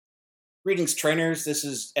Greetings, trainers. This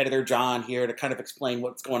is Editor John here to kind of explain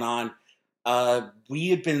what's going on. We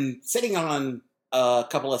had been sitting on a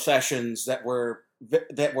couple of sessions that were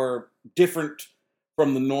different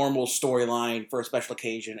from the normal storyline for a special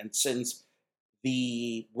occasion, and since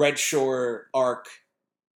the Red Shore arc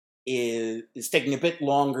is taking a bit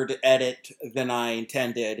longer to edit than I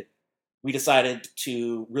intended, we decided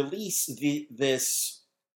to release this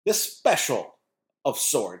special of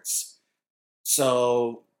sorts.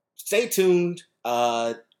 So stay tuned.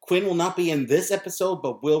 Quinn will not be in this episode,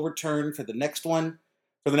 but will return for the next one.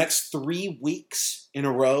 For the next 3 weeks in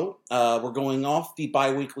a row, we're going off the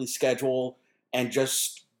bi-weekly schedule and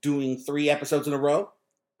just doing 3 episodes in a row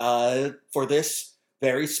for this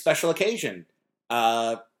very special occasion.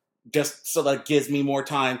 Just so that gives me more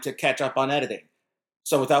time to catch up on editing.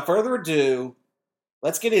 So without further ado,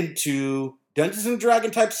 let's get into Dungeons &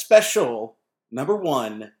 Dragon type special number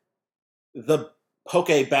 1, the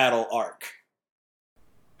Poke Battle arc.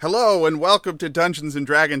 Hello and welcome to Dungeons &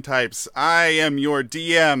 Dragon Types. I am your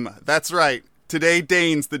DM. That's right. Today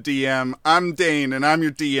Dane's the DM. I'm Dane and I'm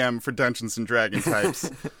your DM for Dungeons & Dragon Types.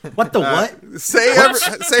 What the what? Say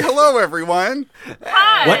hello, everyone.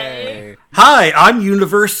 Hi. What? Hi, I'm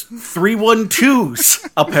Universe 312's,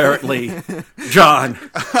 apparently. John.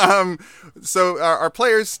 So our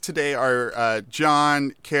players today are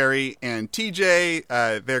John, Carrie, and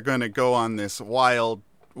TJ. They're going to go on this wild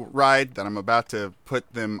ride that I'm about to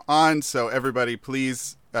put them on. So everybody,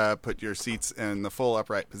 please put your seats in the full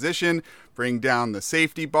upright position. Bring down the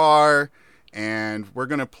safety bar. And we're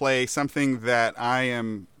going to play something that I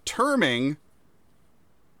am terming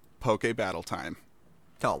Poke Battle Time.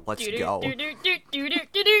 Oh, let's go.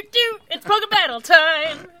 It's Poke Battle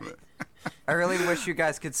time! I really wish you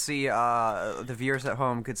guys could see, the viewers at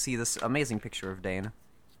home could see this amazing picture of Dane.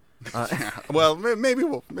 Well, maybe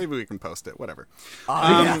we can post it. Whatever.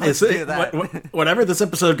 Let's do that. Whenever this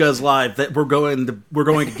episode goes live, that we're going to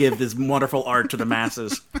give this wonderful art to the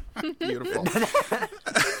masses. Beautiful.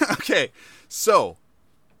 Okay, so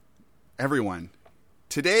everyone,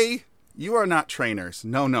 today you are not trainers.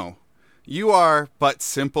 No. You are but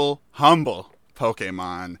simple, humble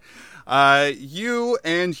Pokemon. You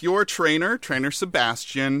and your trainer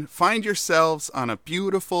Sebastian, find yourselves on a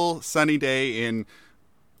beautiful sunny day in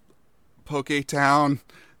Poketown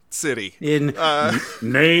City. In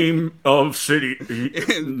name of city.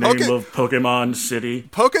 Name of Pokemon City.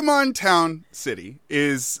 Pokemon Town City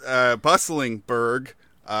is a bustling burg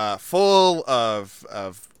full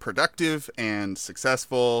of productive and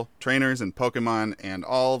successful trainers and Pokemon and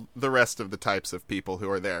all the rest of the types of people who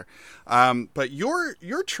are there. But your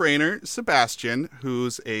trainer, Sebastian,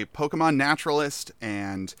 who's a Pokemon naturalist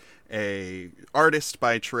and a artist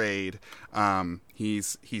by trade,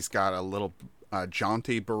 he's got a little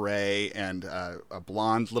jaunty beret and a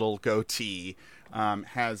blonde little goatee,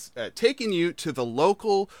 has taken you to the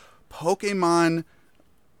local Pokemon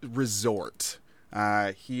resort.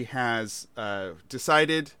 He has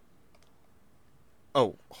decided...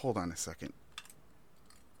 Oh, hold on a second.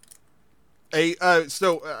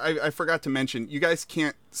 So I forgot to mention, you guys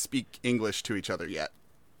can't speak English to each other yet.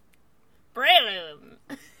 Breloom!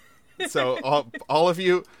 So all of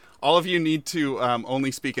you need to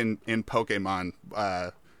only speak in Pokemon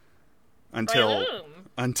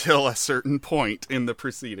until a certain point in the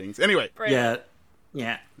proceedings. Anyway. Breloom.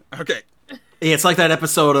 Yeah. Okay. It's like that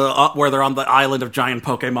episode where they're on the island of giant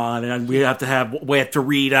Pokemon, and we have to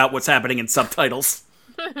read out what's happening in subtitles.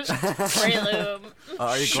 Breloom.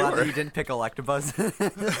 Are you glad that you didn't pick Electabuzz?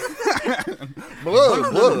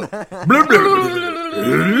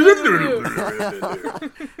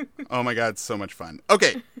 Oh my god, so much fun.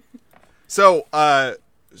 Okay, so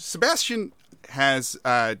Sebastian has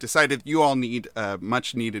decided you all need a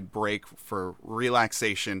much-needed break for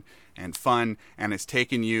relaxation and fun, and has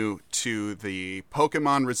taken you to the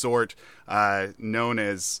Pokemon resort known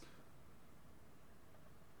as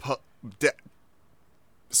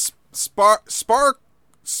Sparkle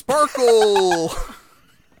Poketopia.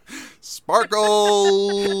 Sparkle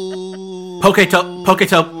Like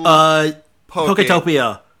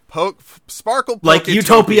Poketopia.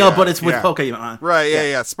 Utopia, but it's with Pokemon. Right,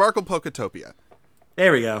 yeah. Sparkle Poketopia.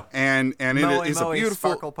 There we go. And it is a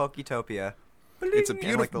beautiful... Sparkle Poketopia. It's a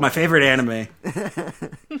beautiful... My favorite anime.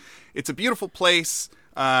 It's a beautiful place.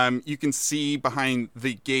 You can see behind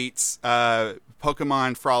the gates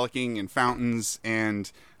Pokemon frolicking in fountains,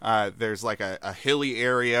 and there's like a hilly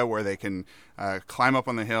area where they can climb up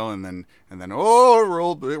on the hill and then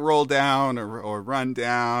roll down or run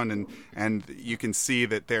down, and you can see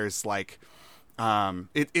that there's like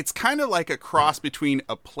it's kind of like a cross between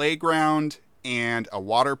a playground and a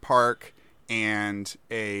water park and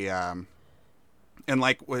a and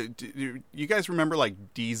like what do you guys remember like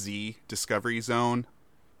DZ Discovery Zone?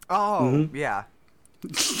 Oh, yeah.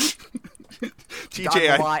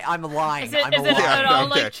 TJ, I'm lying. Is it I'm at lying. all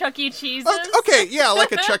okay. like Chuck E. Cheese's? Okay, yeah,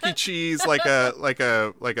 like a Chuck E. Cheese, like a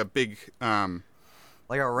big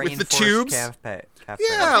Like a with the rainforest tubes? cafe.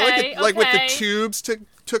 Yeah, Okay, like with the okay. tubes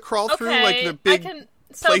to crawl through, Okay, like the big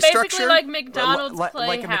so play basically structure? like McDonald's like a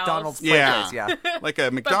Playhouse. McDonald's play Yeah. place, yeah. like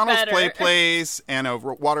a McDonald's better. play place and a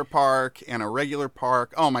water park and a regular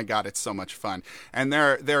park. Oh my god, it's so much fun. And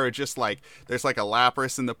there are just like there's like a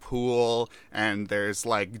Lapras in the pool, and there's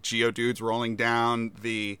like Geodudes rolling down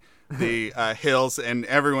the hills, and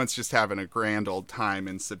everyone's just having a grand old time.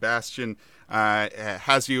 And Sebastian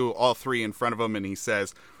has you all three in front of him, and he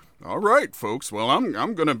says, "All right, folks. Well,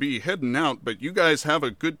 I'm gonna be heading out, but you guys have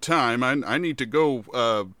a good time. I need to go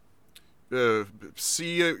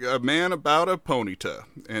see a man about a Ponyta."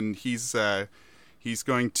 And he's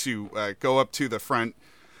going to go up to the front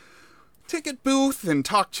ticket booth and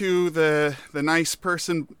talk to the nice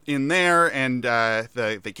person in there, and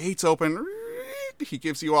the gates open. He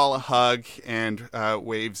gives you all a hug and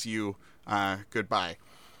waves you goodbye.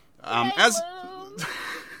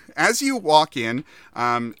 As you walk in,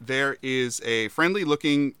 there is a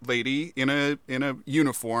friendly-looking lady in a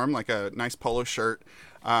uniform, like a nice polo shirt,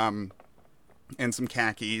 and some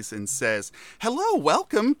khakis, and says, "Hello,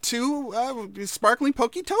 welcome to Sparkling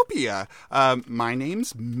Poketopia. My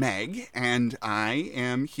name's Meg, and I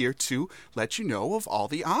am here to let you know of all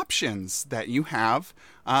the options that you have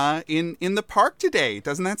in the park today.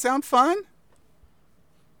 Doesn't that sound fun?"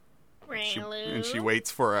 And she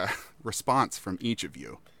waits for a response from each of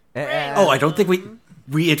you. Oh, I don't think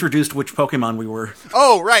we introduced which Pokemon we were.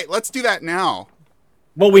 Oh, right. Let's do that now.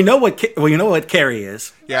 Well, we know what Carrie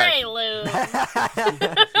is. Yeah. Breloom.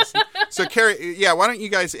 So, Carrie, yeah, why don't you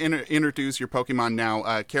guys introduce your Pokemon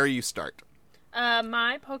now? Carrie, you start.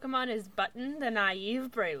 My Pokemon is Button, the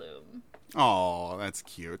naive Breloom. Oh, that's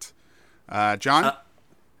cute. John?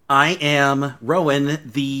 I am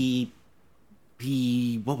Rowan, the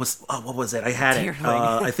what was it? I had it.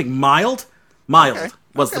 Deerling. I think mild Okay.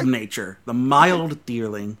 was the nature. The mild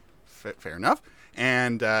deerling. Fair enough.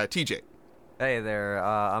 And TJ? Hey there,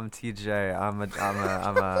 I'm TJ. I'm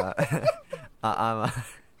a.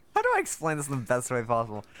 How do I explain this in the best way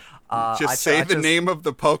possible? Just say the name of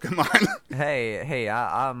the Pokemon. Hey,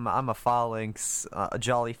 I'm a Phalanx, a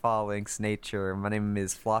jolly Phalanx nature. My name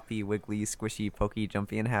is Floppy, Wiggly, Squishy, Pokey,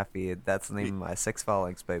 Jumpy, and Happy. That's the name of my 6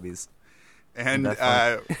 Phalanx babies. And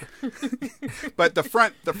but the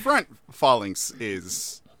front Phalanx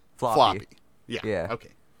is floppy. Yeah.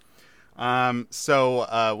 Okay.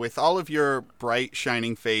 So with all of your bright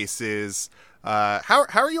shining faces, how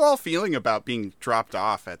are you all feeling about being dropped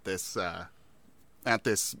off at this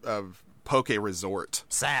Poke Resort?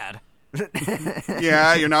 Sad.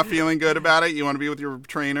 Yeah, you're not feeling good about it. You want to be with your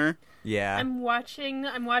trainer. Yeah. I'm watching the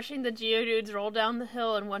Geodudes roll down the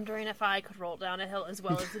hill and wondering if I could roll down a hill as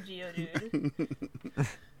well as the Geodude.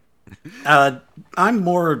 I'm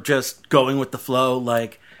more just going with the flow.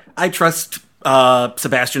 Like, I trust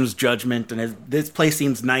Sebastian's judgment, and this place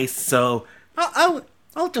seems nice, so I'll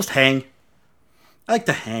just hang. I like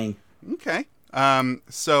to hang. Okay.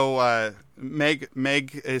 So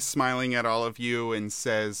Meg is smiling at all of you and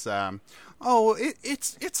says, "Oh,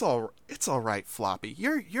 it's all right, Floppy.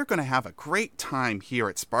 You're going to have a great time here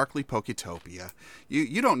at Sparkly Poketopia.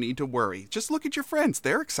 You don't need to worry. Just look at your friends.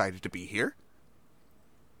 They're excited to be here."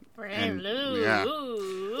 Breloom. yeah.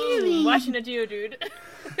 Ooh, watching a Geodude.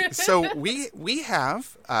 So we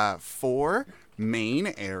have 4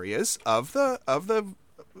 main areas of the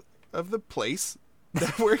place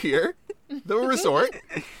that we're here, the resort.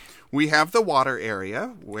 We have the water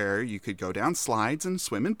area where you could go down slides and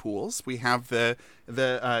swim in pools. We have the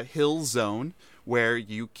hill zone where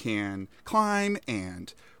you can climb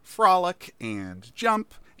and frolic and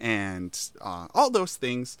jump and all those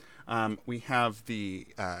things. We have the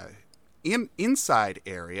inside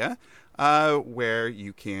area where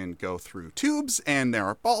you can go through tubes and there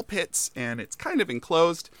are ball pits and it's kind of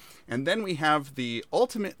enclosed. And then we have the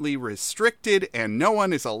ultimately restricted and no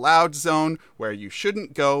one is allowed zone where you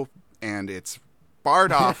shouldn't go and it's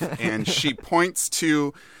barred off. And she points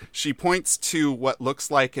to what looks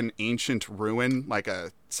like an ancient ruin, like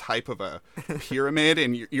a type of a pyramid,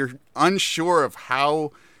 and you're unsure of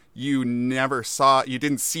how you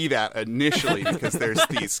didn't see that initially because there's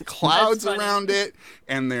these clouds around it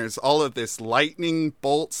and there's all of this lightning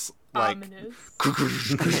bolts like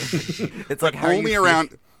It's like how only you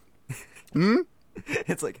around.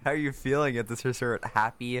 It's like, how are you feeling at this resort?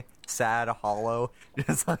 Happy, sad, hollow,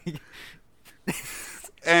 just like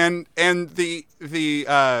and the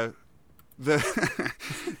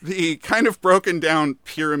the kind of broken down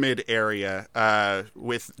pyramid area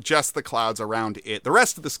with just the clouds around it. The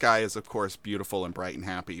rest of the sky is, of course, beautiful and bright and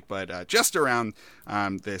happy, but just around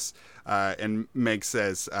this. And Meg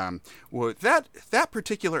says, well, that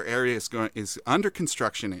particular area is under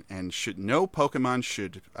construction, and no Pokemon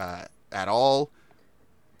should at all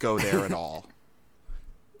go there at all.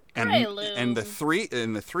 And the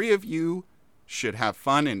three of you should have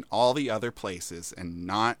fun in all the other places and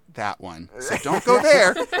not that one. So don't go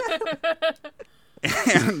there.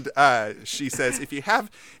 And she says, if you have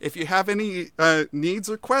any needs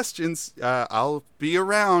or questions, I'll be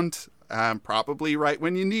around, probably right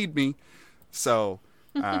when you need me. So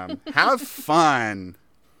have fun.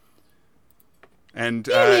 And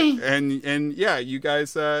yeah, you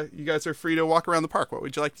guys are free to walk around the park. What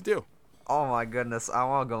would you like to do? Oh my goodness, I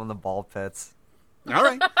want to go in the ball pits. All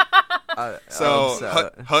right. Hut,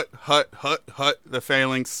 the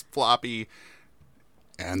Phalanx, Floppy,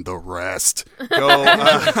 and the rest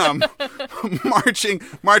go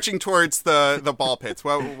marching towards the ball pits.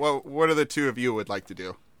 What are the two of you would like to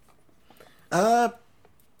do? I'm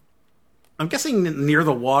guessing near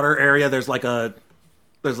the water area. There's like a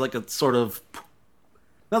sort of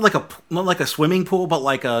not like a swimming pool, but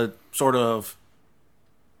like a sort of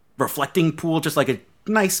reflecting pool, just like a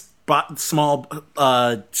nice small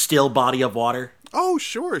still body of water. Oh,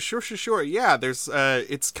 sure. Yeah, there's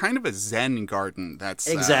it's kind of a Zen garden that's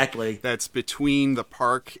exactly that's between the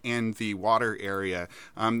park and the water area.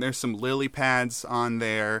 There's some lily pads on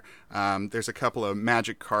there. There's a couple of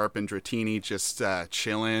Magikarp and Dratini just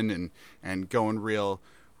chilling and going real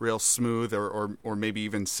smooth, or maybe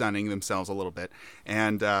even sunning themselves a little bit.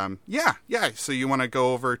 And yeah. So you want to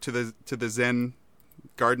go over to the Zen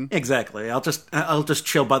garden? Exactly. I'll just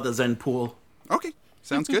chill by the Zen pool. Okay,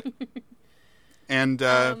 sounds good. And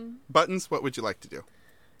Buttons, what would you like to do?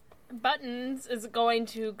 Buttons is going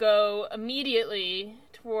to go immediately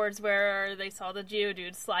towards where they saw the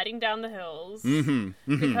Geodude sliding down the hills.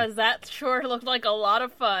 Because that sure looked like a lot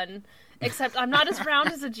of fun. Except I'm not as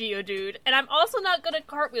round as a Geodude, and I'm also not good at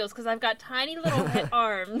cartwheels because I've got tiny little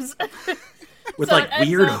arms. With so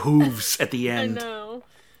weird hooves at the end. I know.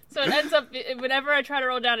 So it ends up, whenever I try to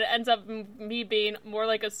roll down, it ends up me being more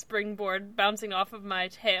like a springboard bouncing off of my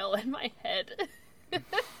tail and my head.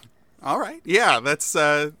 All right. Yeah, that's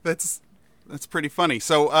pretty funny.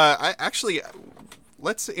 So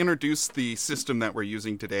let's introduce the system that we're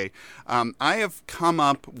using today. I have come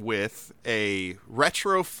up with a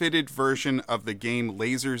retrofitted version of the game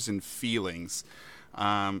Lasers and Feelings.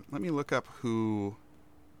 Let me look up who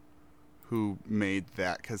made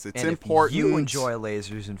that, because it's important. If you enjoy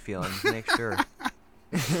Lasers and Feelings, make sure.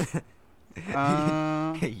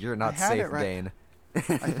 You're not safe, right. Dane.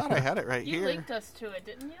 I thought I had it right you here. You linked us to it,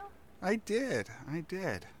 didn't you? I did.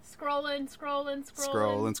 Scrolling. Scrolling.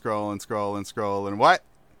 What?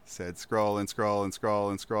 Said scrolling.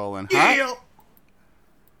 Huh? Yeah.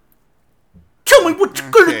 Tell me what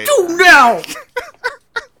you're gonna do now.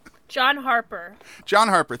 John Harper.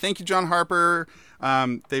 Thank you, John Harper.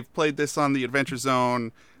 They've played this on the Adventure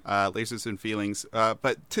Zone, Lasers and Feelings.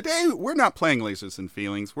 But today, we're not playing Lasers and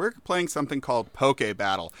Feelings. We're playing something called Poke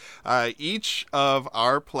Battle. Each of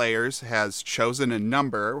our players has chosen a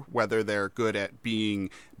number, whether they're good at being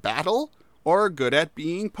battle or good at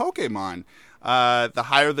being Pokemon. The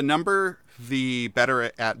higher the number, the better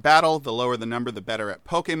at battle. The lower the number, the better at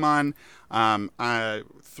Pokemon.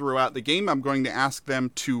 Throughout the game, I'm going to ask them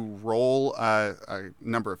to roll a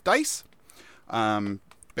number of dice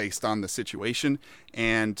based on the situation,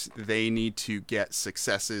 and they need to get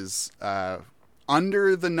successes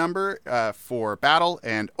under the number for battle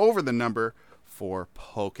and over the number for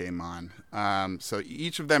Pokemon. So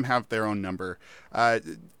each of them have their own number.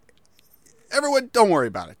 Everyone, don't worry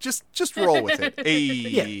about it. Just roll with it.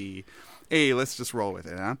 Hey, let's just roll with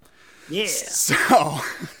it, huh? Yeah. So,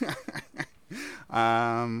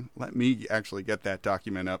 let me actually get that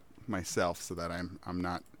document up myself so that I'm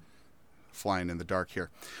not flying in the dark here.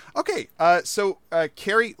 Okay, so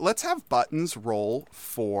Carrie, let's have Buttons roll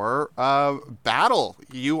for battle.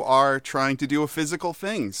 You are trying to do a physical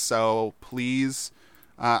thing, so please,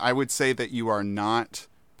 I would say that you are not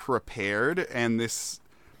prepared, and this.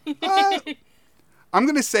 I'm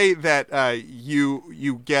going to say that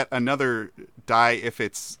you get another die if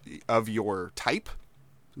it's of your type.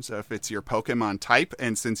 So if it's your Pokemon type,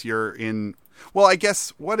 and since you're in... Well, I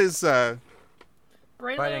guess, what is...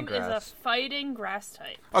 Breloom is a fighting grass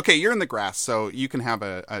type. Okay, you're in the grass, so you can have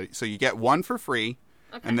so you get one for free,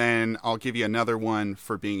 okay. And then I'll give you another one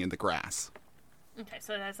for being in the grass. Okay,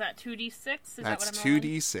 so that's that 2d6? That's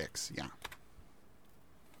 2d6, yeah.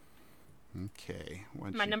 Okay.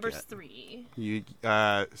 My number's 3.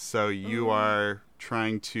 So you are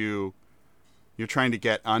trying to... You're trying to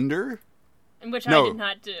get under? Which No. I did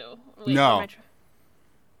not do. Wait, No. what am I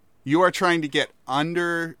You are trying to get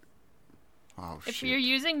under... Oh, If shit. you're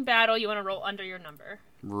using battle, you want to roll under your number.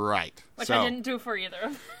 Right. Which so, I didn't do for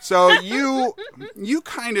either. So you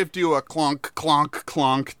kind of do a clonk, clonk,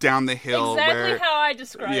 clonk down the hill. Exactly where, how I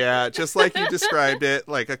described Yeah, it. just like you described it,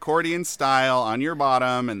 like accordion style on your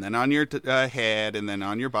bottom, and then on your head, and then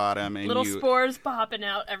on your bottom, and Little you spores popping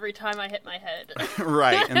out every time I hit my head.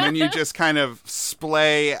 right, and then you just kind of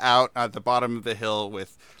splay out at the bottom of the hill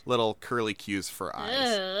with little curly cues for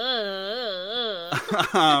eyes.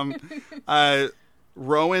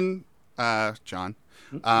 Rowan, John,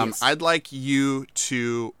 Yes. I'd like you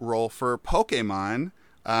to roll for Pokemon.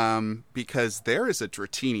 Because there is a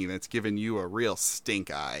Dratini that's given you a real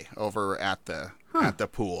stink eye over at the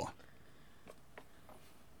pool.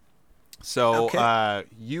 So Okay.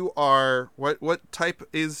 you are what type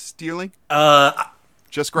is Deerling?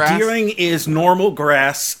 Just grass. Deering is normal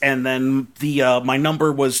grass, and then the my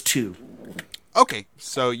number was 2. Okay,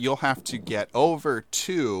 so you'll have to get over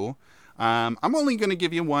 2. I'm only going to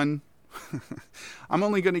give you one. I'm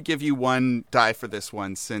only going to give you one die for this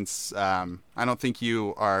one since I don't think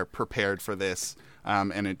you are prepared for this,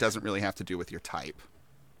 and it doesn't really have to do with your type.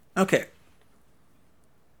 Okay.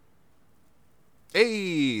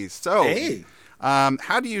 Hey, so Hey.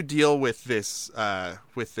 how do you deal with this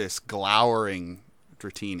glowering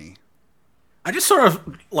Dratini? I just sort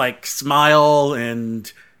of like smile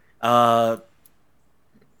and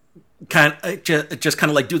just kind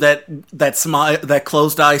of like do that smile, that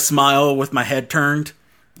closed eye smile with my head turned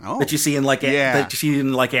Oh, that you see in like yeah. that you see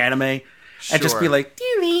in like anime. And just be Sure. like,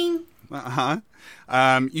 Deering.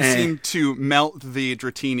 You seem to melt the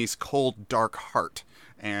Dratini's cold, dark heart,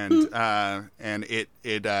 and it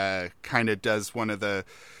kind of does one of the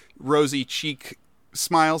rosy cheek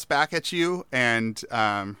smiles back at you, and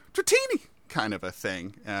Dratini kind of a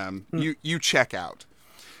thing. You check out.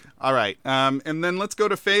 All right, and then let's go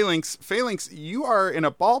to Phalanx. Phalanx, you are in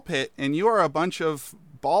a ball pit, and you are a bunch of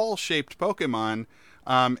ball-shaped Pokemon,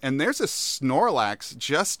 and there's a Snorlax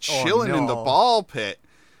just chilling in the no. ball pit.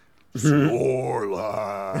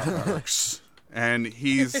 Snorlax. And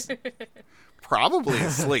he's probably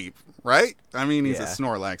asleep, right? I mean, he's a Yeah.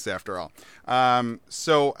 Snorlax after all.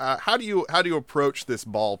 So how do you approach this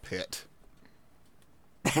ball pit?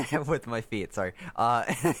 With my feet, sorry.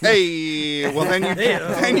 Hey, well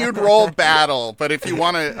then you'd roll battle. But if you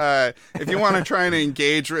want to try and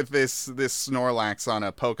engage with this Snorlax on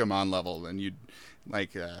a Pokemon level, then you'd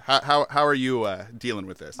like how are you dealing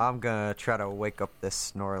with this? I'm gonna try to wake up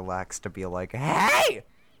this Snorlax to be like, hey!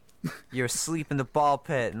 You're asleep in the ball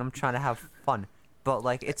pit, and I'm trying to have fun. But,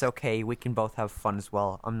 like, it's okay. We can both have fun as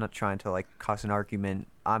well. I'm not trying to, like, cause an argument.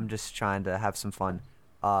 I'm just trying to have some fun.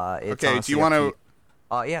 It's Okay, do you want to...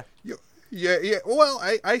 yeah. Yeah. Well,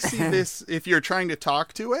 I see this if you're trying to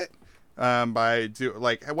talk to it. What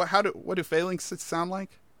do Phalanx sound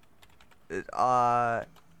like? Like...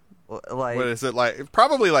 What is it like?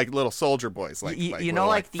 Probably like little soldier boys, like you know,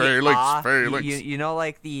 like the Phalanx, Phalanx. You know,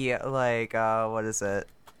 like the like what is it?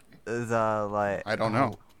 The like I don't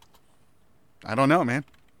know, man.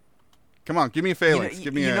 Come on, give me a Phalanx. You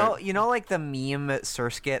Give me you know, like the meme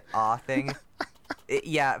Surskit thing.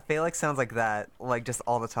 Yeah, Phalanx sounds like that, like just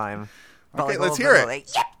all the time. But, Okay, like, let's a hear little it.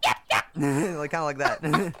 bit, like, yep, like kind of like that.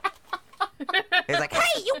 He's like,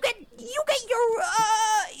 hey, you get your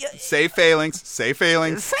Say Phalanx. Say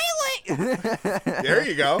Phalanx. Phalanx. There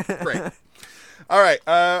you go. Great. All right.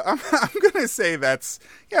 I'm gonna say that's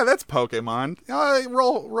Pokemon.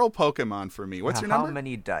 Roll Pokemon for me. What's your number? How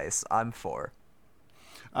many dice? I'm 4.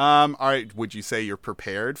 All right. Would you say you're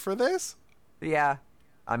prepared for this? Yeah,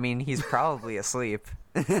 I mean he's probably asleep.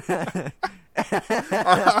 All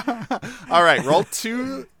right. Roll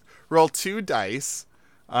two dice.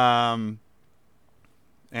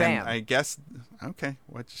 And Bam. I guess okay.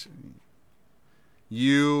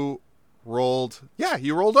 You rolled? Yeah,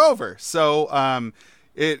 you rolled over. So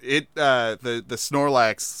the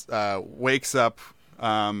Snorlax wakes up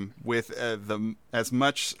with as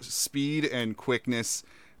much speed and quickness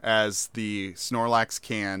as the Snorlax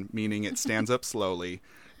can, meaning it stands up slowly.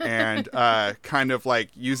 And kind of like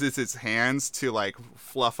uses its hands to like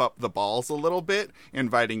fluff up the balls a little bit,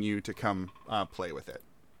 inviting you to come play with it.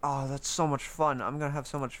 Oh, that's so much fun! I'm gonna have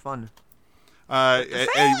so much fun.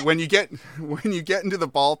 When you get into the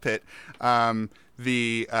ball pit,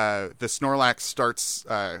 the Snorlax starts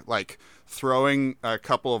like throwing a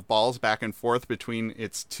couple of balls back and forth between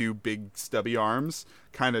its two big stubby arms,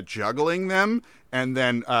 kind of juggling them, and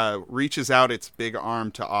then reaches out its big arm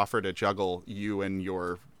to offer to juggle you and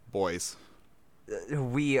your boys.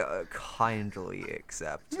 We kindly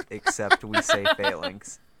except we say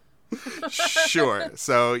phalanx. Sure.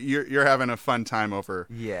 So you're having a fun time over.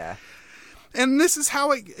 Yeah. And this is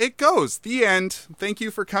how it goes. The end. Thank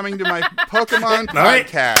you for coming to my Pokemon All right.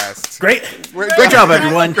 podcast. Great job,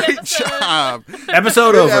 everyone. Great job.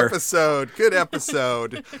 Episode Good over. Good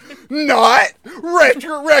episode. Not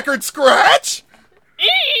record scratch.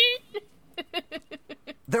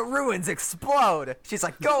 The ruins explode. She's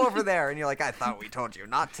like, go over there. And you're like, I thought we told you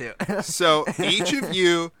not to. So each of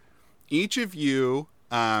you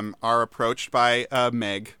are approached by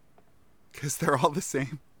Meg, because they're all the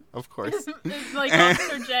same, of course. It's like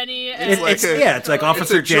Officer Jenny. And It's like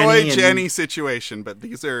Officer It's a Joy Jenny. Jenny situation, but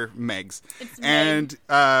these are Megs. It's and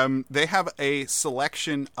they have a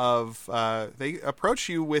selection of. They approach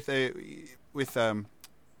you with a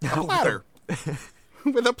platter,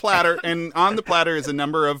 with a platter, and on the platter is a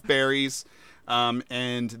number of berries.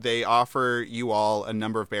 And they offer you all a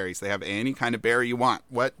number of berries. They have any kind of berry you want.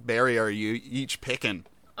 What berry are you each picking?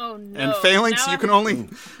 Oh no! And Phalanx, Now you can I'm- only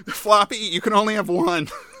Floppy. You can only have one.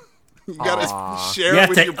 You gotta share You it have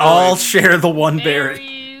with to your all boys. share the one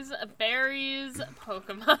berry. berries,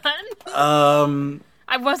 Pokemon.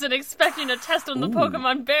 I wasn't expecting a test on the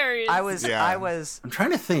Pokemon berries. I was. I'm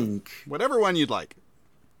trying to think. Whatever one you'd like.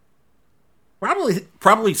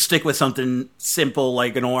 Probably stick with something simple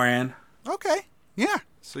like an Oran. Okay. Yeah.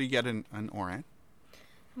 So you get an Oran.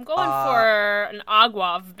 I'm going for an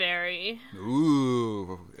Aguav berry.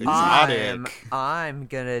 Ooh, exotic. I'm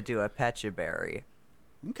gonna do a Pecha berry.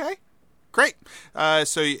 Okay. Great.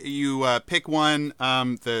 So you pick one.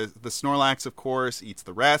 The Snorlax, of course, eats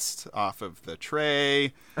the rest off of the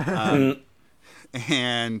tray. And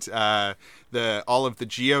all of the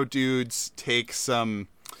Geodudes take some.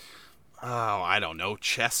 Oh, I don't know,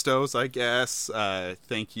 Chestos, I guess.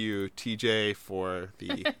 Thank you, TJ, for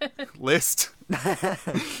the list.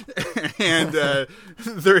 And the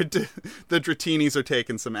Dratinis are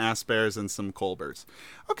taking some Aspers and some Colbers.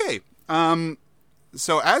 Okay,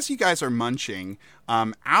 so as you guys are munching,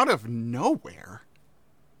 out of nowhere,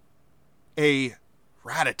 a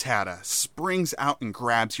Rattata springs out and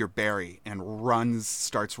grabs your berry and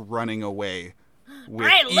starts running away.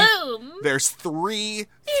 Breloom! There's three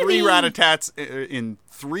Rattatats in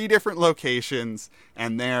 3 different locations,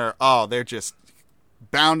 and they're just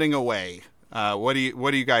bounding away. What do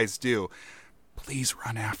you guys do? Please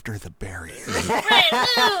run after the berry.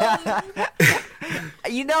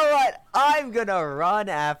 You know what? I'm gonna run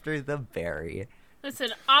after the berry. Listen,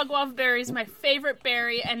 Aguav berry is my favorite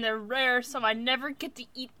berry, and they're rare, so I never get to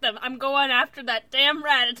eat them. I'm going after that damn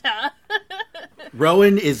Rattata.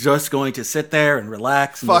 Rowan is just going to sit there and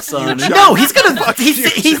relax in the Fuck sun. you, No, he's gonna.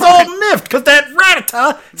 He's all miffed because that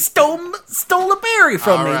Rattata stole a berry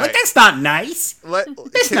from All me. right. Like that's not nice.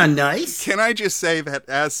 That's not nice. Can I just say that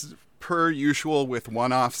as per usual with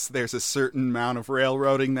one-offs, there's a certain amount of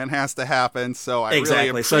railroading that has to happen, so I Exactly.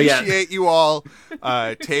 really So, yeah. appreciate you all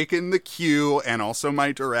taking the cue and also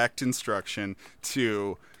my direct instruction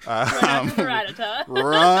to After the Rattata.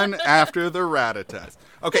 run after the Rattatas.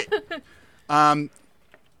 Okay.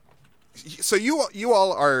 So you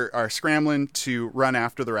all are scrambling to run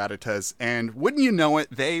after the Rattatas, and wouldn't you know it,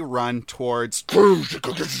 they run towards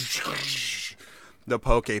the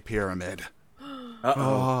Poke Pyramid.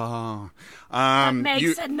 Uh-oh.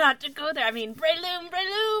 Meg said not to go there. I mean, Breloom.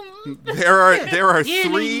 There are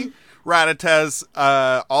 3 Rattatas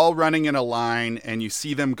all running in a line, and you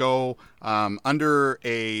see them go under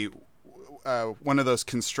a one of those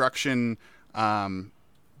construction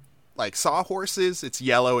like sawhorses. It's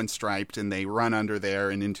yellow and striped, and they run under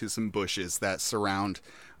there and into some bushes that surround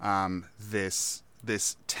this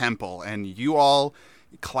temple. And you all,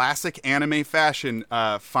 classic anime fashion,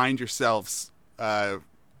 find yourselves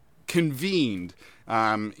convened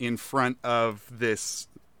in front of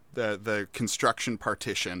the construction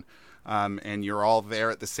partition, and you're all there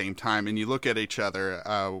at the same time, and you look at each other.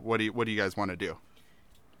 What do you guys want to do?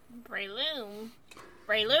 Breloom.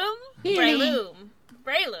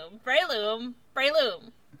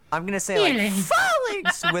 I'm gonna say like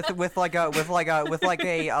Phalanx with like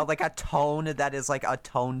a tone that is like a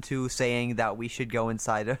tone to saying that we should go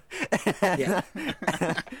inside. Yeah.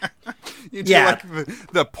 You do Yeah. like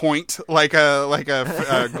the point, like a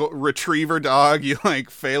retriever dog. You like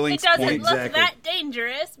It Phalanx doesn't point. look Exactly. that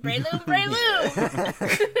dangerous. Breloom.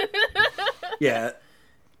 Yeah.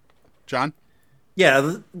 John.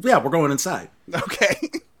 Yeah. We're going inside. Okay.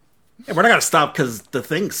 Hey, we're not gonna stop because the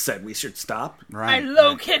thing said we should stop. Right. I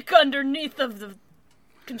low kick underneath of the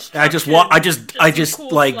construction. I just cool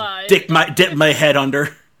like slide. dip my head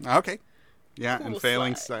under. Okay. Yeah, Cool and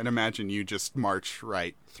Phalanx, slide. I'd imagine you just march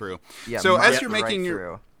right through. Yeah, so march as you're making right your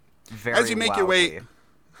through. Very as you make your way-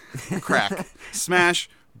 loudly. crack, smash,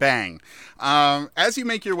 bang. As you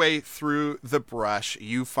make your way through the brush,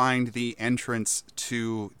 you find the entrance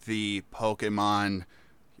to the Pokemon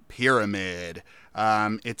Pyramid.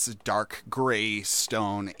 It's a dark gray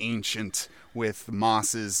stone, ancient, with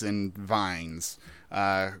mosses and vines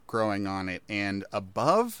growing on it, and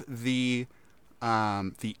above the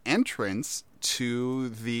entrance to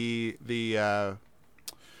the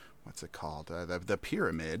what's it called? The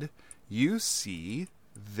pyramid. You see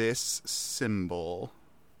this symbol.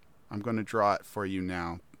 I'm going to draw it for you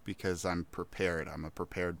now because I'm prepared. I'm a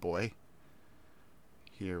prepared boy.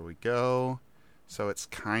 Here we go. So it's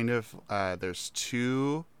kind of there's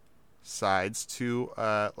two sides to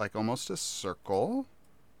like almost a circle.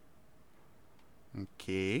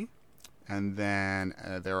 Okay. And then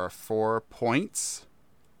there are 4 points.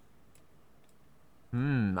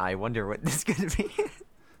 I wonder what this could be.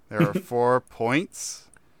 There are 4 points.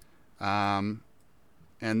 And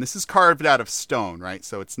this is carved out of stone, right?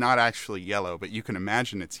 So it's not actually yellow, but you can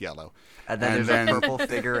imagine it's yellow. And then And there's then- a purple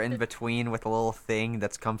figure in between with a little thing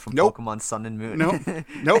that's come from Nope. Pokemon Sun and Moon.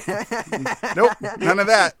 Nope, none of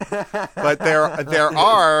that. But there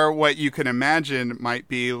are what you can imagine might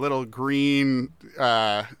be little green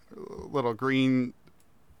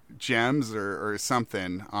gems or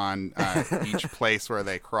something on each place where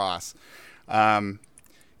they cross.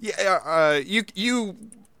 You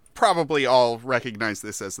probably all recognize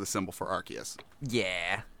this as the symbol for Arceus.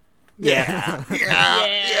 Yeah. Yeah.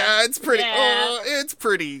 Yeah, it's pretty. Yeah. Oh, it's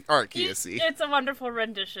pretty Arceus-y. It's a wonderful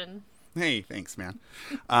rendition. Hey, thanks, man.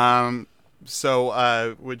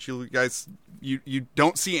 So, would you guys? You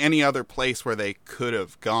don't see any other place where they could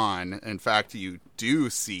have gone. In fact, you do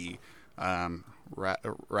see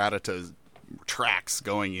Rattata's tracks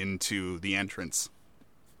going into the entrance.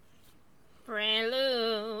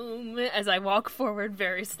 Breloom, as I walk forward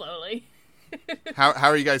very slowly. How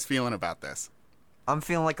are you guys feeling about this? I'm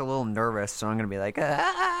feeling like a little nervous, so I'm gonna be like,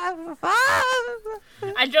 I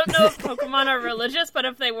don't know if Pokemon are religious, but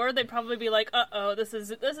if they were, they'd probably be like, "Uh-oh, this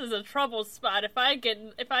is a trouble spot. If I get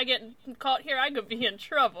caught here, I could be in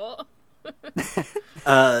trouble."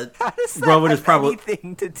 How does that Rowan have is probably-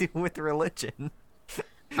 anything to do with religion?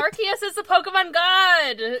 Arceus is the Pokemon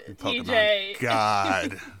God, Pokemon TJ.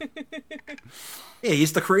 God. Yeah,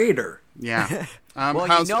 he's the creator. Yeah. Well,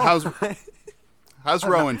 How's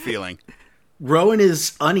Rowan feeling? Rowan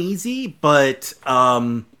is uneasy, but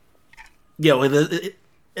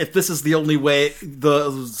if this is the only way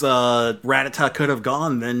those Rattata could have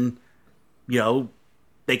gone, then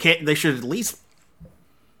they should at least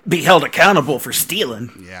be held accountable for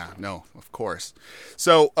stealing. Yeah, no, of course.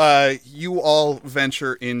 So you all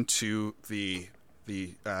venture into the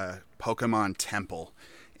Pokemon Temple,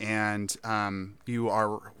 and you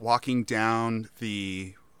are walking down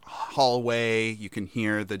the hallway. You can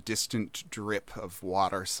hear the distant drip of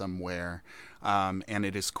water somewhere, and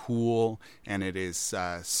it is cool, and it is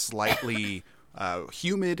slightly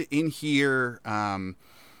humid in here.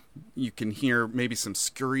 You can hear maybe some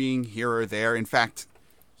scurrying here or there. In fact,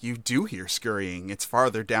 you do hear scurrying. It's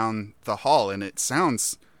farther down the hall, and it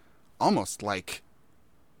sounds almost like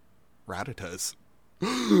Rattata's.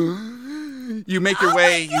 You make your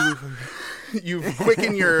way. You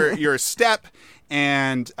quicken your step,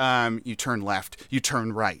 and you turn left. You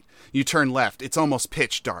turn right. You turn left. It's almost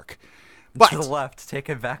pitch dark. But To the left, take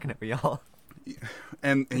it back now, y'all.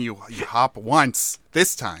 and you hop once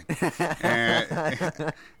this time,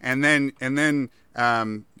 and then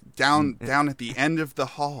down at the end of the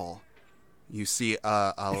hall, you see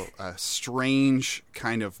a strange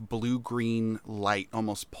kind of blue-green light,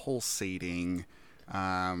 almost pulsating,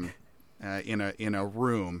 in a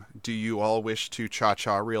room. Do you all wish to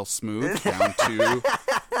cha-cha real smooth down to?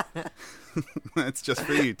 That's just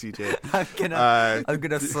for you, TJ. I'm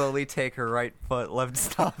gonna slowly take her right foot, left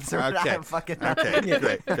stops her. Okay. Okay.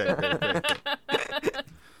 Great.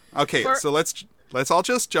 Okay, so let's all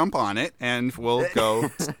just jump on it, and we'll go to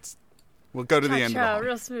the end of the Cha-cha, hall.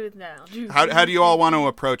 real smooth now. How do you all want to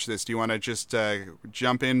approach this? Do you want to just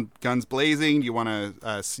jump in, guns blazing? Do you want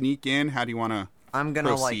to sneak in? How do you want to? I'm gonna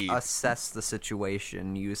Proceed. assess the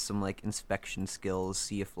situation, use some inspection skills,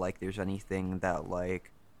 see if there's anything that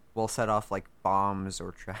will set off bombs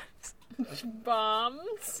or traps.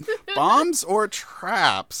 Bombs. Bombs or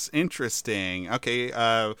traps? Interesting. Okay,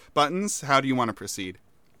 Buttons, how do you want to proceed?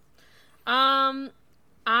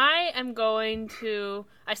 I am going to.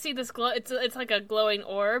 I see this glow. It's like a glowing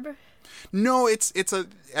orb. No, it's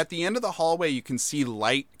at the end of the hallway. You can see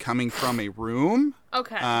light coming from a room.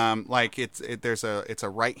 Okay. Like it's a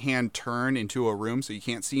right hand turn into a room, so you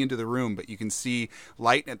can't see into the room, but you can see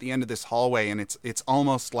light at the end of this hallway, and it's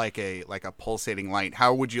almost like a pulsating light.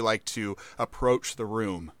 How would you like to approach the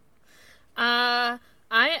room?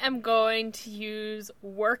 I am going to use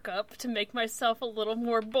workup to make myself a little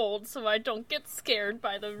more bold, so I don't get scared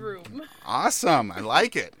by the room. Awesome, I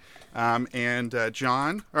like it. And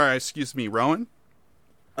John, or excuse me, Rowan.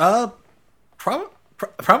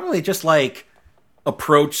 Probably just like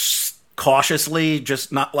approach cautiously,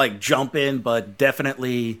 just not like jump in, but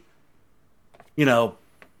definitely, kind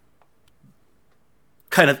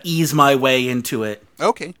of ease my way into it.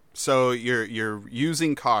 Okay, so you're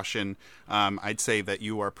using caution. I'd say that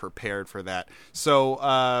you are prepared for that.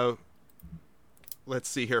 So let's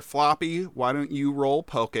see here, Floppy. Why don't you roll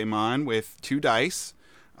Pokemon with 2 dice?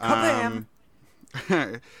 Buttons.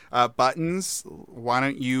 Why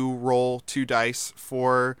don't you roll 2 dice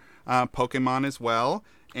for Pokemon as well?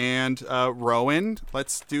 And Rowan,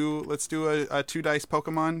 let's do a 2 dice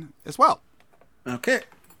Pokemon as well. Okay.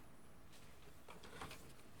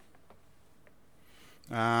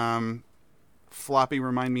 Floppy,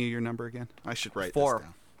 remind me of your number again. I should write 4.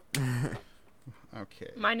 this down. Okay.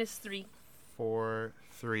 Minus 3. 4,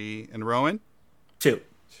 3, and Rowan? 2.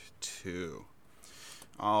 2.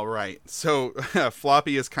 All right. So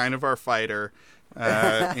Floppy is kind of our fighter,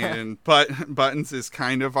 and Buttons is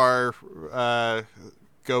kind of our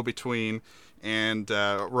go-between, and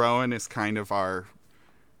Rowan is kind of our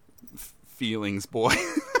feelings boy.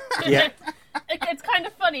 Yeah. It's kind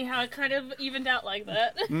of funny how it kind of evened out like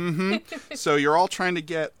that. Mm-hmm. So you're all trying to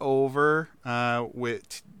get over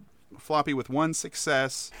with Floppy with 1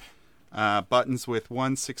 success, Buttons with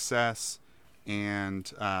 1 success,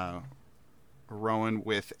 and Rowan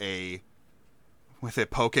with a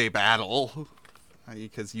Poke Battle,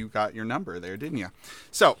 because you got your number there, didn't you?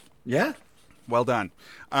 So Yeah. well done.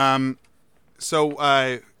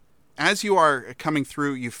 So as you are coming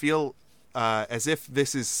through, you feel as if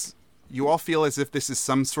this is. You all feel as if this is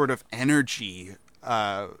some sort of energy,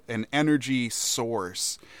 an energy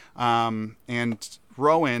source. And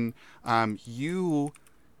Rowan, you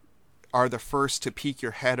are the first to peek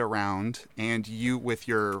your head around, and you with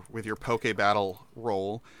your Poke Battle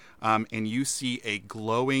roll, and you see a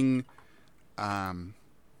glowing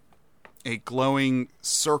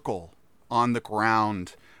circle on the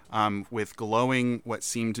ground, with glowing what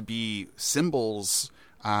seem to be symbols,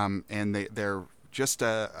 and they're just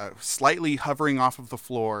slightly hovering off of the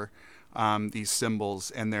floor, these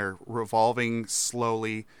symbols, and they're revolving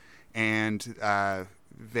slowly, and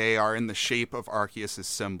they are in the shape of Arceus'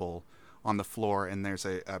 symbol on the floor, and there's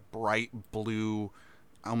a bright blue,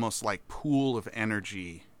 almost like pool of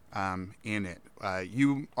energy in it.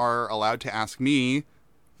 You are allowed to ask me,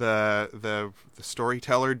 the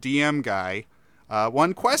storyteller DM guy,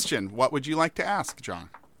 1 question. What would you like to ask, John?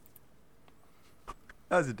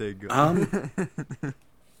 That was a day good.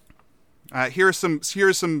 Here are some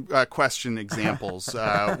question examples.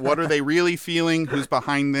 What are they really feeling? Who's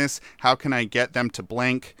behind this? How can I get them to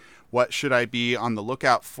blank? What should I be on the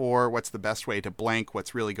lookout for? What's the best way to blank?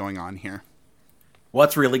 What's really going on here?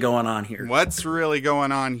 What's really going on here? What's really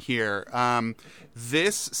going on here?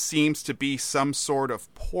 This seems to be some sort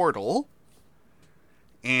of portal,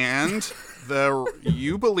 and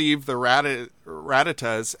you believe the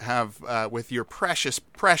Rattatas have, with your precious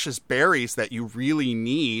berries that you really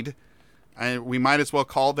need, we might as well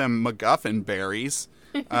call them MacGuffin berries,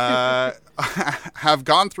 have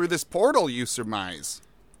gone through this portal, you surmise.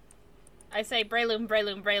 I say, Breloom,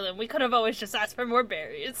 Breloom, Breloom. We could have always just asked for more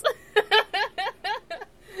berries.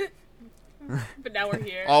 But now we're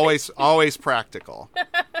here. Always practical.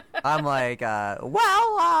 I'm like,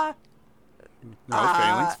 No,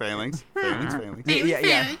 failings.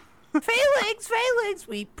 yeah. Phalanx,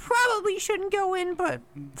 we probably shouldn't go in, but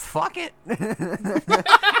fuck it.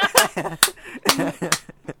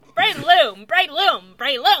 Breloom, Breloom,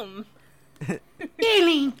 Breloom.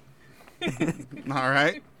 All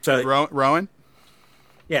right. So, Rowan?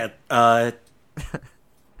 yeah,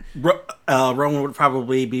 Rowan would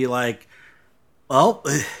probably be like, well,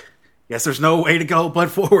 guess there's no way to go but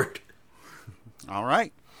forward. All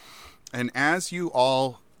right. And as you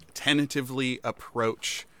all tentatively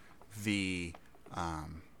approach the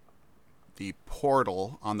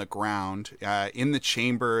portal on the ground, in the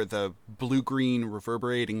chamber, the blue-green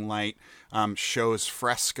reverberating light shows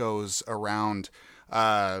frescoes around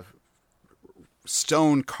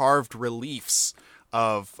stone carved reliefs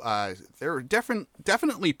of there are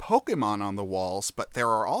definitely Pokemon on the walls, but there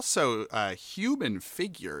are also human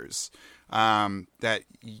figures that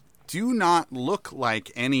do not look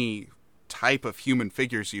like any type of human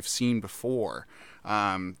figures you've seen before.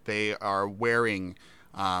 They are wearing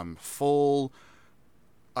full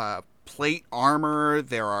plate armor.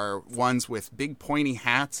 There are ones with big pointy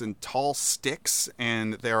hats and tall sticks,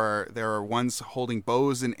 and there are ones holding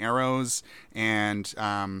bows and arrows, and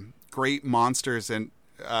great monsters and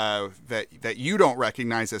that you don't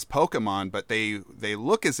recognize as Pokemon, but they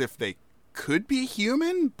look as if they could be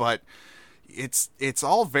human, but it's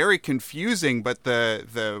all very confusing. But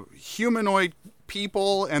the humanoid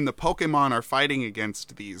people and the Pokemon are fighting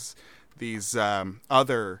against these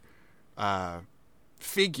other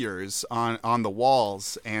figures on the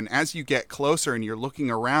walls, and as you get closer and you're looking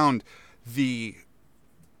around, the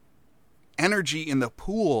energy in the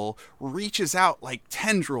pool reaches out like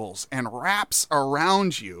tendrils and wraps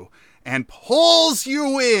around you and pulls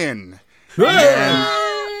you in.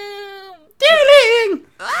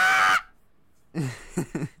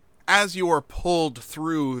 As you are pulled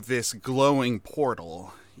through this glowing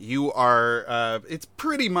portal, you are it's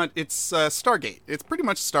Stargate. It's pretty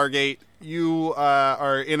much Stargate. You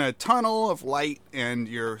are in a tunnel of light, and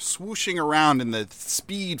you're swooshing around, and the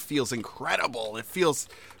speed feels incredible. It feels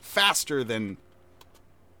faster than...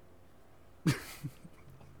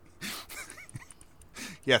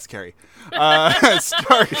 Yes, Carrie.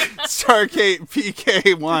 Stargate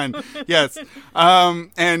PK1. Yes.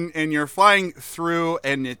 And you're flying through,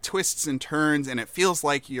 and it twists and turns, and it feels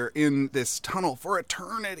like you're in this tunnel for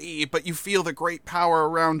eternity, but you feel the great power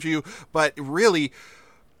around you. But really,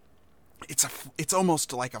 it's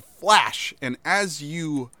almost like a flash. And as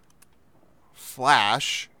you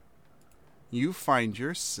flash, you find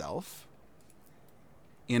yourself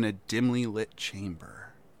in a dimly lit chamber.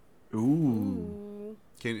 Ooh.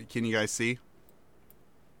 Can you guys see?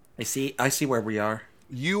 I see where we are.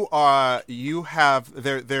 You have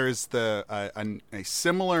there's a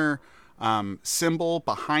similar symbol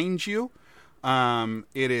behind you.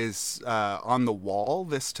 It is on the wall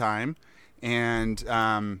this time, and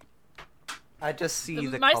I just see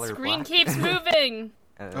the my color screen black. keeps moving.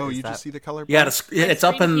 You just see the color? Yeah, black? it's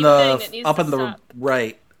up in screen the keeps saying it needs to stop.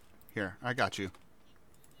 right. Here, I got you.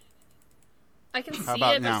 I can see How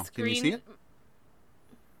about it. now? The Can you screen. see it?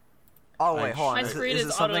 Oh wait, hold My on. screen Is is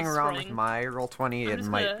there something wrong with auto-scrolling. my Roll20? I'm It just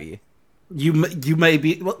might gonna- be. You may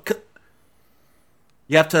be. Well,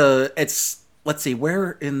 you have to. It's. Let's see.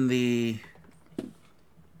 Where in the?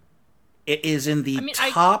 It is in the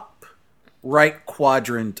top right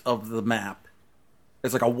quadrant of the map.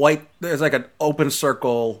 There's like a white. There's like an open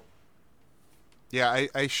circle. Yeah,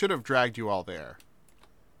 I should have dragged you all there.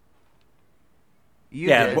 You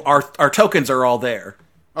Yeah, did. our tokens are all there.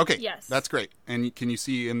 Okay, Yes. that's great. And can you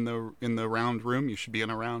see in the round room? You should be in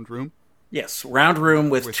a round room Yes, round room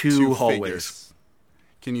with two hallways figures.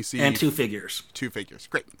 Can you see and two figures. Two figures.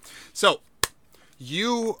 Great. So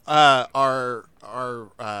you are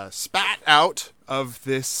spat out of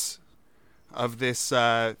this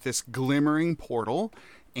this glimmering portal,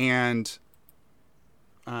 and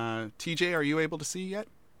TJ, are you able to see yet?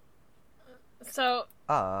 So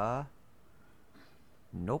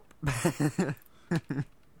Nope.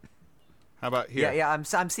 How about here? yeah. I'm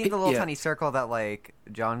seeing the little Yeah. tiny circle that like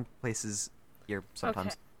John places here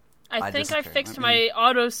sometimes. okay. I think I disappeared. fixed my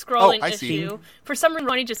auto scrolling Oh, I see. issue. For some reason,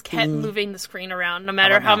 Ronnie just kept moving the screen around, no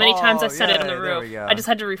matter about how now? many times I Oh, set it in the yeah, there we room. go. I just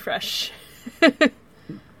had to refresh.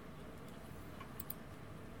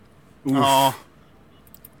 Oh,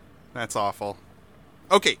 that's awful.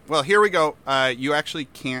 Okay, well, here we go. You actually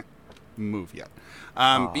can't move yet.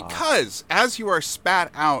 Because as you are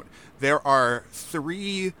spat out, there are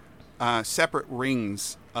 3 separate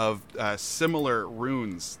rings of similar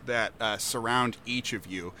runes that surround each of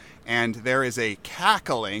you, and there is a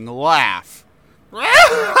cackling laugh.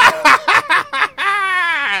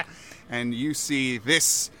 And you see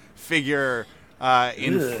this figure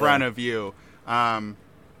in front of you.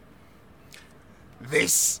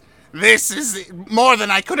 This is more than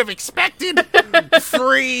I could have expected.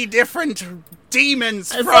 3 different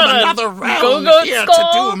demons Is from that a another realm go-go here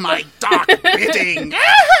skull? to do my dark bidding.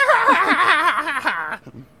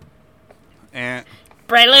 And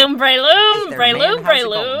Breloom, Breloom, Hey there, Breloom, man. How's it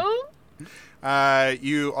Breloom.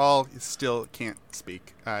 you all still can't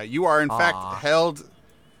speak. You are in fact held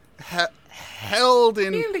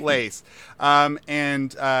in place.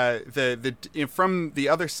 And from the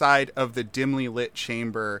other side of the dimly lit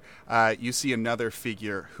chamber, you see another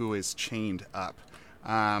figure who is chained up.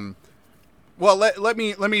 Well, let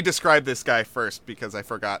me describe this guy first because I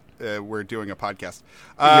forgot we're doing a podcast.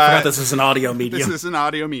 You forgot this is an audio medium. This is an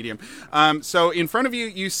audio medium. So in front of you,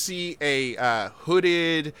 you see a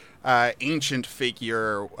hooded ancient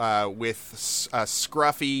figure with a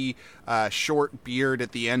scruffy short beard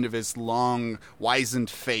at the end of his long,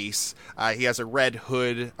 wizened face. He has a red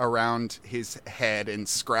hood around his head and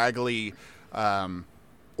scraggly,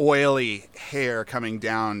 oily hair coming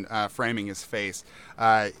down, framing his face.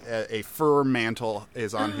 A fur mantle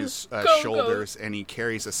is on his shoulders, and he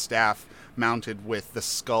carries a staff mounted with the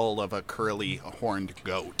skull of a curly horned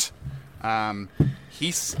goat.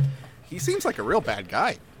 He seems like a real bad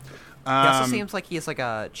guy. He also seems like he's like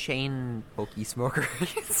a chain pokey smoker.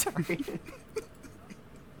 Sorry.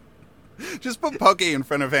 Just put poke in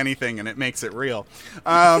front of anything, and it makes it real.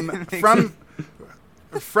 From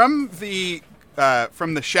the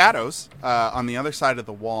shadows on the other side of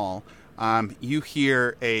the wall, you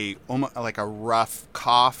hear like a rough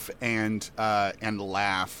cough and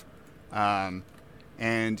laugh,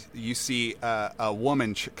 and you see a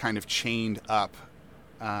woman kind of chained up.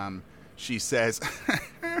 She says,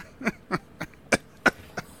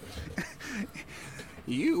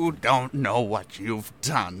 "You don't know what you've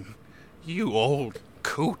done, you old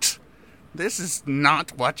coot. This is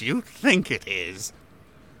not what you think it is."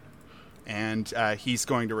 And he's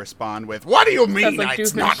going to respond with, "What do you mean like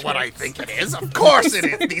it's Doofenshmirtz. not what I think it is? Of course it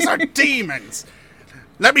is. These are demons.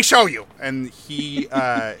 Let me show you." And he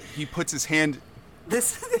puts his hand...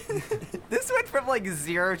 This went from like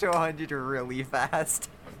 0 to 100 really fast.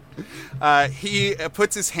 He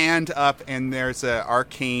puts his hand up, and there's an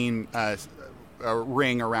arcane a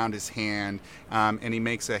ring around his hand, and he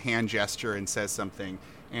makes a hand gesture and says something.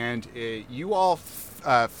 And you all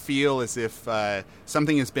feel as if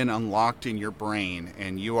something has been unlocked in your brain,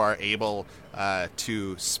 and you are able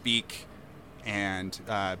to speak and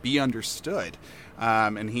be understood.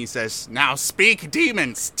 And he says, "Now speak,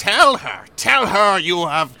 demons. Tell her you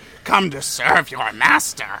have come to serve your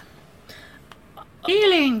master."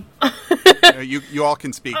 Healing. You all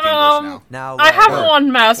can speak English now. Now I have Or-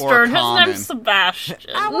 one master, or and his common. name's Sebastian.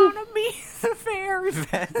 I want to be the fairy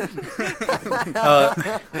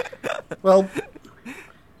Well,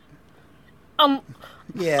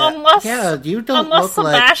 yeah. Unless- yeah, you don't Unless look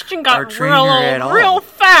Sebastian like our got trainer at all. real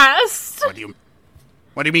fast. What do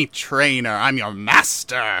you mean, trainer? I'm your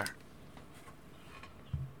master.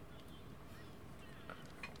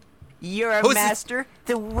 You're a Who's this? master?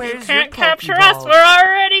 Then where's You can't your capture Pokeball? us. We're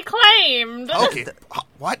already claimed. Okay,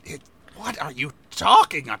 what are you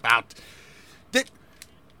talking about?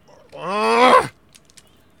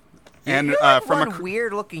 And You're from one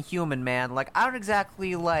weird-looking human, man. Like, I don't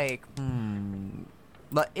exactly, like,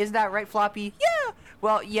 But is that right, Floppy? Yeah!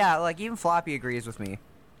 Well, yeah, like, even Floppy agrees with me.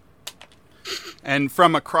 And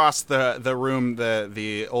from across the room,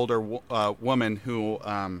 the older woman who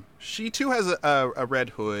she too has a red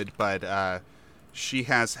hood, but she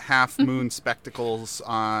has half moon spectacles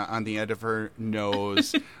on the end of her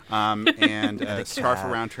nose, and a scarf cat.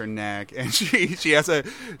 around her neck, and she has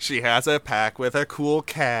a pack with a cool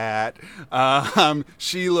cat.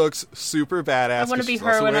 She looks super badass. I wanna 'cause be she's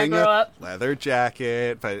her also when I wearing grow a up. leather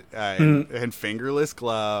jacket, but and fingerless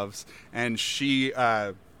gloves, and she.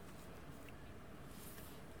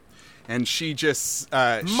 And she just she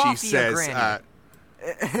Mafia says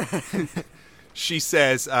Granny. she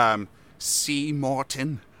says, "See,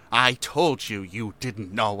 Morton, I told you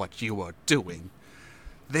didn't know what you were doing.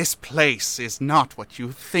 This place is not what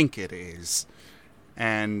you think it is."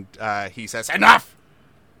 And he says, "Enough!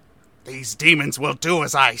 These demons will do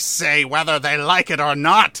as I say, whether they like it or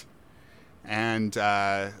not." And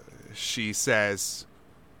she says,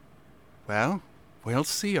 "Well, we'll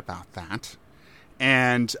see about that."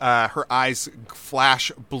 And her eyes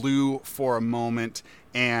flash blue for a moment,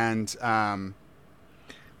 and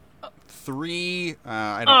three...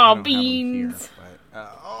 I don't have beans. them here,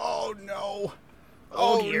 but, oh, no.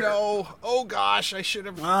 Oh, dear. no. Oh, gosh, I should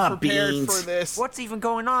have prepared beans. for this. What's even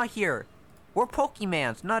going on here? We're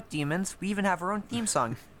Pokemans, not demons. We even have our own theme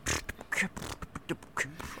song.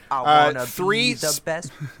 I wanna three be the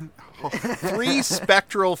best. Three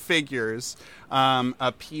spectral figures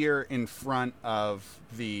appear in front of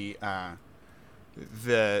the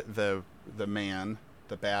man,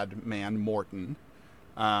 the bad man, Morton,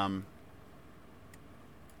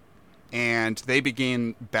 and they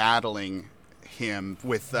begin battling him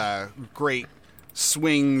with great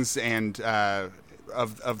swings and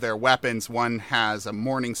of their weapons. One has a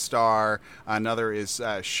morning star, another is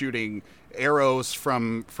shooting arrows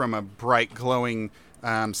from a bright glowing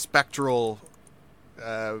spectral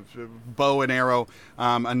bow and arrow.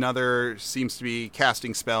 Another seems to be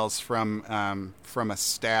casting spells from a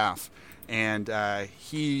staff, and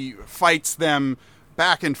he fights them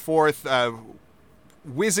back and forth.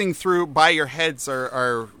 Whizzing through by your heads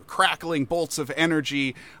are crackling bolts of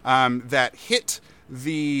energy that hit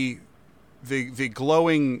the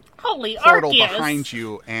glowing Holy portal Arceus. behind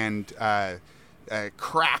you and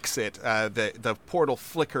cracks it. The portal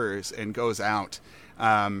flickers and goes out,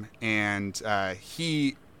 and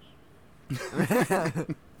he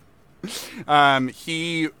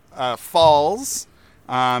he falls.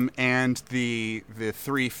 And the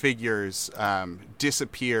three figures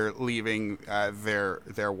disappear, leaving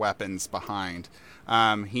their weapons behind.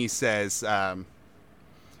 He says, I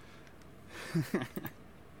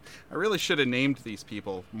really should have named these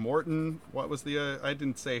people. Morton, what was the... I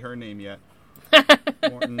didn't say her name yet.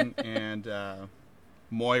 Morton and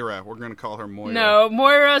Moira. We're going to call her Moira. No,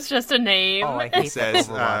 Moira's just a name. Oh, I hate says,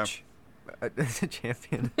 that Overwatch.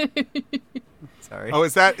 Champion. Sorry. Oh,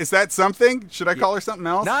 is that something? Should I call her something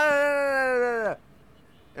else? No.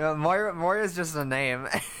 Moira's just a name.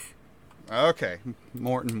 Okay,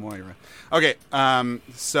 Morton Moira. Okay,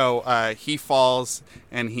 so he falls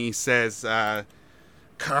and he says,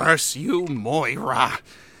 "Curse you, Moira!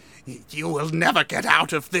 You will never get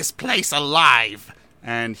out of this place alive."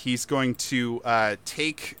 And he's going to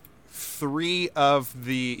take three of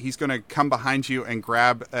the. He's going to come behind you and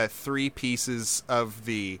grab 3 pieces of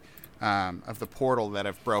the portal that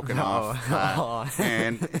have broken off,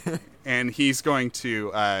 and he's going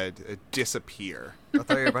to disappear. I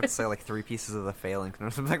thought you were about to say like 3 pieces of the phalanx. And I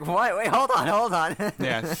was like, what? Wait, hold on.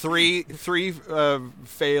 Yeah, three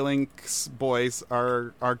phalanx boys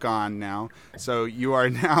are gone now. So you are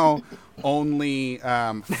now only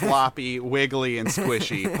Floppy, Wiggly, and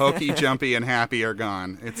Squishy. Pokey, Jumpy, and Happy are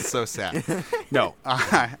gone. It's so sad. No,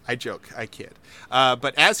 I joke. I kid.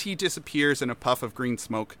 But as he disappears in a puff of green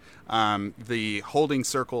smoke, the holding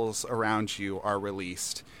circles around you are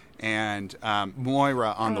released. And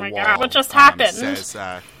Moira on the wall God, what just happened? Says,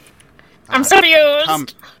 I'm so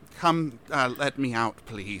confused. Come, let me out,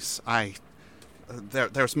 please.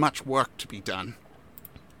 There's much work to be done.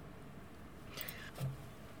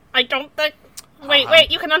 I don't think...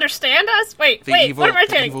 Wait, you can understand us? Wait, what am I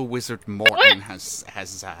The doing? evil wizard Morton has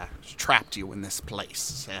trapped you in this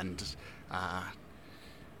place, and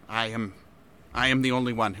I am the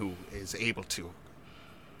only one who is able to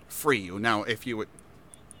free you. Now, if you would...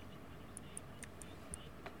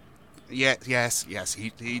 Yes.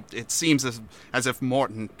 It seems as if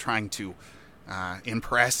Morton, trying to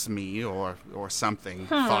impress me or something,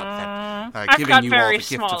 thought that giving you all the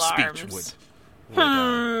gift of speech would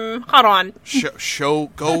Hold on.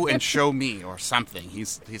 Go and show me or something.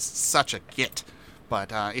 He's such a git.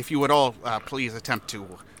 But if you would all please attempt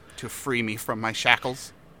to free me from my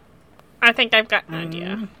shackles. I think I've got an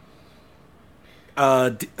idea.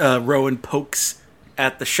 Rowan pokes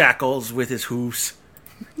at the shackles with his hooves.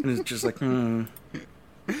 And it's just like,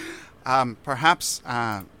 Perhaps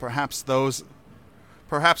those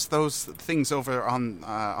things over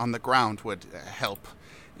on the ground would help.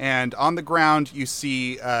 And on the ground, you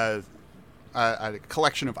see a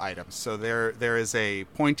collection of items. So there is a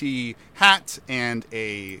pointy hat and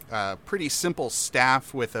a pretty simple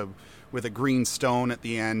staff with a green stone at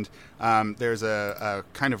the end. There's a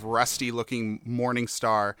kind of rusty-looking morning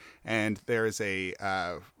star, and there's a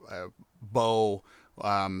bow.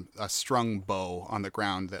 A strung bow on the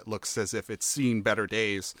ground that looks as if it's seen better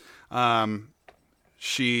days.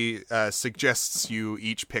 She suggests you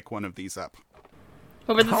each pick one of these up.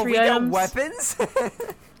 What were the 3 we got items? weapons?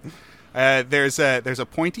 There's a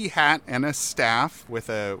pointy hat and a staff with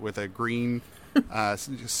a green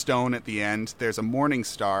stone at the end. There's a morning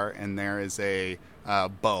star, and there is a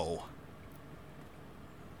bow.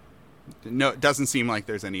 No, it doesn't seem like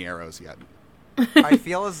there's any arrows yet. I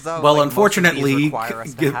feel as though Well, most of unfortunately, these require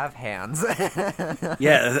us to have hands.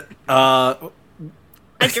 yeah. I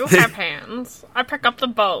do have hands. I pick up the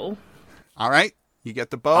bow. All right, you get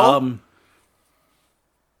the bow.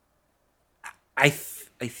 I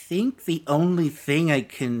think the only thing I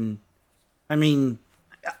can, Rowan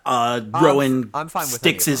I'm fine with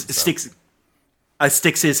sticks any of them,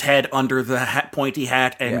 sticks his head under the pointy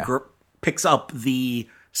hat and picks up the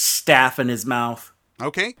staff in his mouth.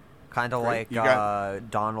 Okay. Kind of like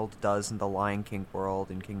Donald does in the Lion King world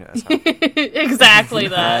in Kingdom Hearts. Exactly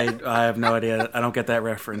that. I have no idea. I don't get that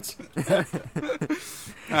reference. You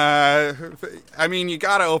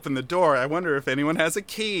gotta open the door. I wonder if anyone has a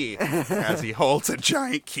key. As he holds a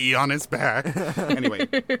giant key on his back. Anyway.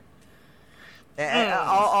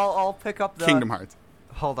 I'll pick up the Kingdom Hearts.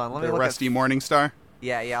 Hold on, let me The look Rusty Morning Star.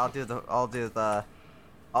 Yeah, I'll do the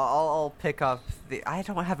I'll pick up the. I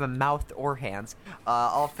don't have a mouth or hands.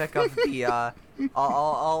 I'll pick up the.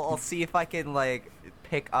 I'll see if I can like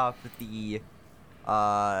pick up the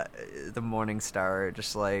Morning Star.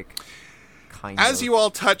 Just like kind of. As you all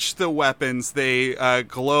touch the weapons, they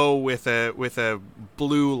glow with a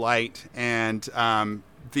blue light, and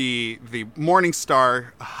the Morning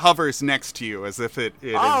Star hovers next to you as if it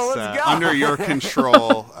is under your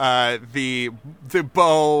control. The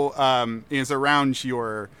bow is around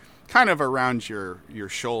your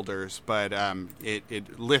shoulders, but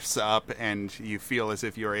it lifts up, and you feel as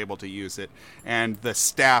if you're able to use it. And the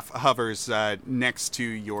staff hovers next to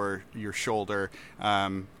your shoulder.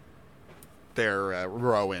 There,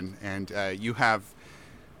 Rowan, and you have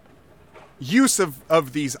use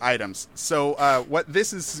of these items. So what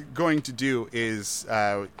this is going to do is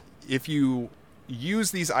if you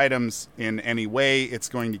use these items in any way, it's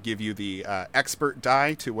going to give you the expert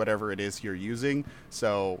die to whatever it is you're using.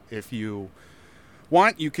 So if you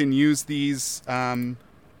want, you can use these in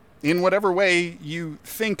whatever way you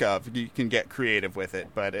think of. You can get creative with it,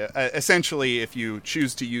 but essentially if you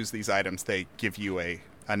choose to use these items, they give you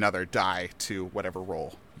another die to whatever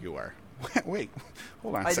role you are. Wait,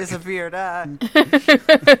 hold on a second. Disappeared.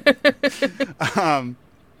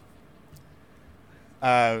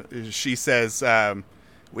 She says,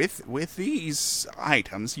 with these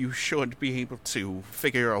items, you should be able to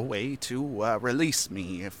figure a way to release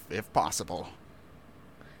me, if possible.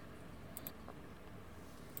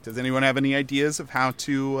 Does anyone have any ideas of how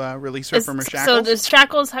to release her from her shackles? So the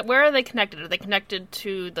shackles, where are they connected? Are they connected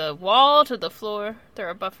to the wall, to the floor? They're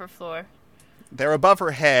above her floor. They're above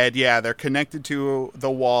her head, yeah. They're connected to the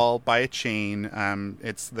wall by a chain.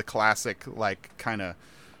 It's the classic, like, kind of...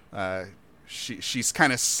 she's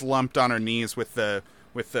kind of slumped on her knees with her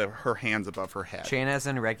hands above her head. Chain as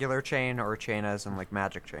in regular chain, or chain as in, like,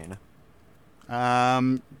 magic chain?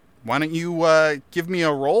 Why don't you give me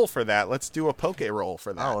a roll for that? Let's do a poke roll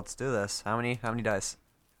for that. Oh, let's do this. How many dice?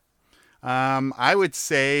 I would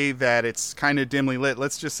say that it's kind of dimly lit.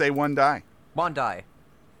 Let's just say 1 die. 1 die.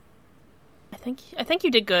 I think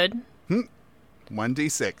you did good.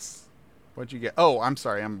 1d6. What'd you get? Oh, I'm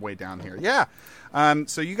sorry. I'm way down here. Yeah.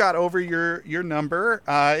 So you got over your number.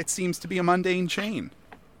 It seems to be a mundane chain,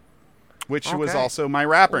 which was also my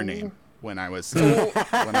rapper name when I was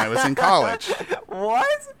in college.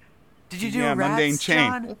 What? Did you do rats, mundane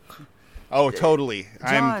chain? John? Oh, totally.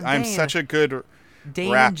 John, I'm Dane. such a good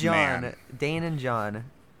Dane rap and John. man. Dane and John.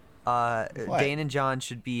 Dane and John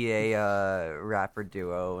should be a rapper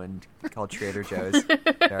duo and called Trader Joe's.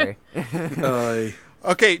 Sorry.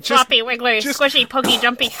 Okay, just Floppy, wiggly, squishy, pokey,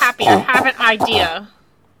 jumpy, happy. I have an idea.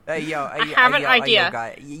 I have an idea.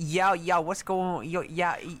 What's going?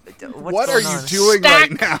 what are you doing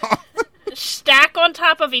right now? Stack on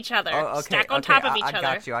top of each other. Stack on top of each other.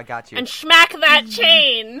 I got you. And smack that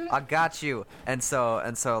chain. I got you. And so,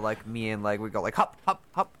 like me and like we go like hop, hop,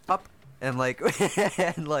 hop, hop, and like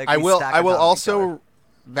and like. I will stack on top of each also. other.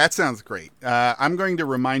 That sounds great. I'm going to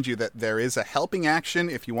remind you that there is a helping action.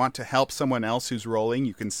 If you want to help someone else who's rolling,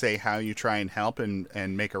 you can say how you try and help and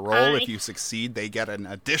make a roll. If you succeed, they get an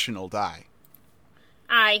additional die.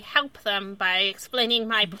 I help them by explaining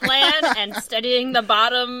my plan and studying the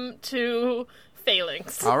bottom 2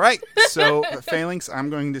 phalanx. All right. So, phalanx, I'm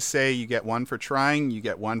going to say you get 1 for trying, you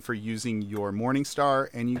get 1 for using your Morning Star,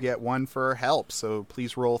 and you get 1 for help. So,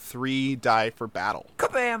 please roll 3 die for battle.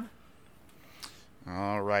 Kabam!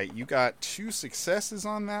 All right, you got 2 successes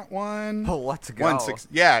on that one. Oh, let's go! 1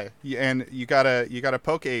 yeah, and you got a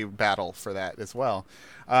poke battle for that as well.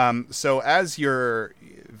 So as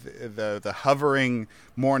the hovering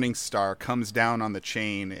Morning Star comes down on the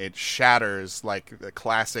chain, it shatters like the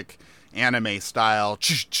classic anime style,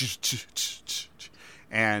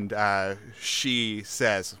 and she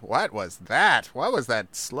says, "What was that? What was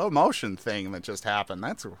that slow motion thing that just happened?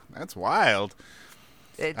 That's wild."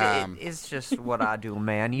 It's just what I do,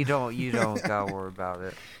 man. You don't gotta worry about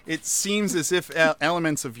it. It seems as if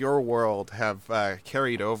elements of your world have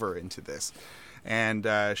carried over into this. And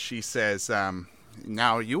she says,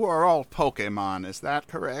 now you are all Pokemon, is that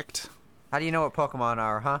correct? How do you know what Pokemon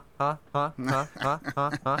are, huh?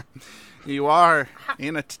 You are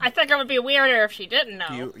in a... I think it would be weirder if she didn't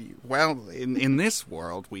know. Well, in this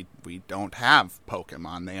world, we don't have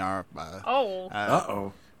Pokemon. They are...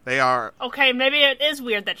 Uh-oh. They are... Okay, maybe it is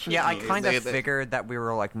weird that she... Yeah, I kind of figured that we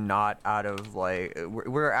were, like, not out of, like...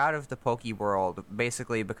 We're out of the Poke world,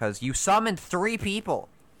 basically, because you summoned 3 people.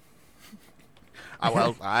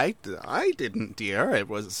 Well, I didn't, dear. It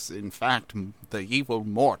was, in fact, the evil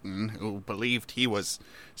Morton who believed he was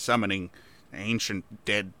summoning ancient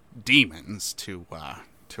dead demons to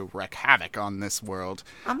to wreak havoc on this world.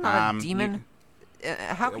 I'm not a demon.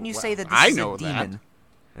 How can you say that this I is know a demon?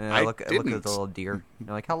 I Look at the little deer.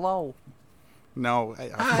 You're like, hello. No,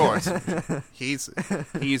 of course. He's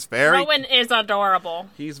very Rowan is adorable.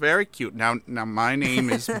 He's very cute. Now my name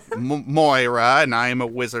is Moira, and I am a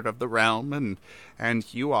wizard of the realm,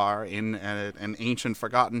 and you are in an ancient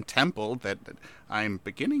forgotten temple that I'm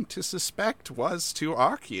beginning to suspect was to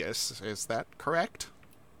Arceus. Is that correct?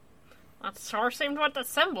 That sure seemed what the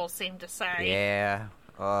symbols seemed to say. Yeah.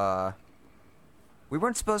 We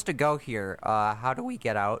weren't supposed to go here. How do we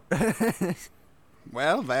get out?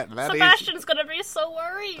 Well, that Sebastian's gonna be so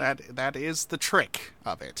worried. that is the trick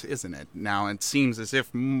of it, isn't it? Now it seems as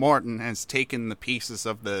if Morton has taken the pieces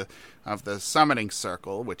of the summoning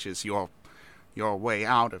circle, which is your way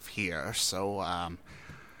out of here. So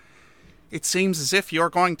it seems as if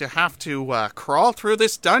you're going to have to crawl through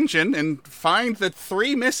this dungeon and find the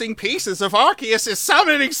 3 missing pieces of Arceus'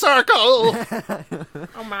 summoning circle.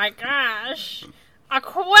 Oh my gosh. A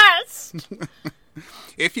quest!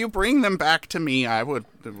 If you bring them back to me, I will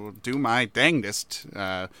do my dangest.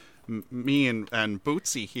 Me and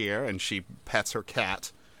Bootsy here, and she pets her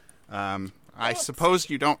cat. I suppose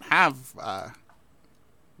you don't have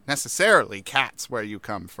necessarily cats where you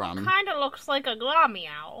come from. Kinda looks like a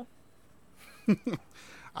Glameow.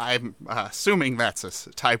 I'm assuming that's a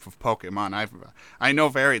type of Pokemon. I know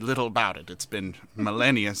very little about it. It's been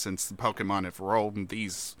millennia since the Pokemon have roamed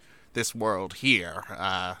this world here.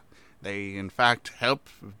 They, in fact, help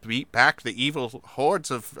beat back the evil hordes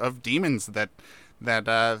of demons that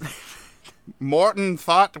Morton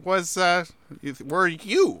thought were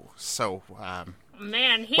you. So,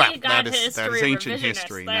 man, he well, got that is ancient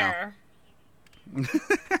history there. Now.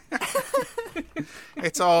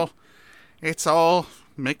 It's all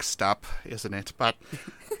mixed up, isn't it? But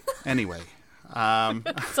anyway,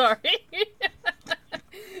 Sorry.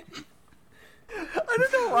 I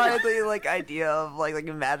don't know why the idea of like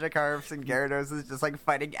Magikarps and Gyarados is just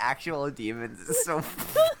fighting actual demons is so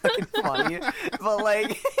fucking funny. But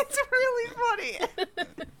it's really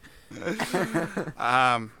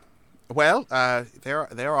funny. Well,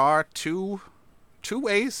 there are two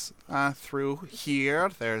ways through here.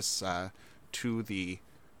 There's to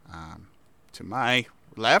my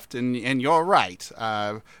left and your right.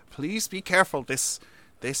 Please be careful. This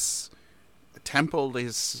temple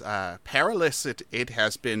is perilous. It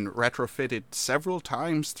has been retrofitted several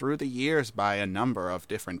times through the years by a number of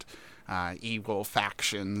different evil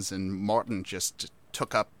factions, and Morton just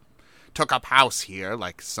took up house here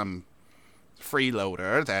like some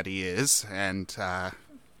freeloader that he is. And I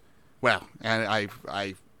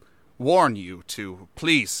warn you to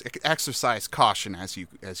please exercise caution as you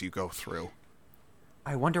go through.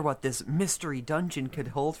 I wonder what this mystery dungeon could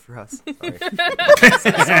hold for us. Sorry,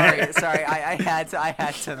 I had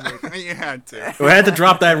to make it. You had to. We had to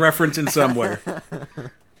drop that reference in somewhere.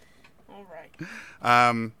 All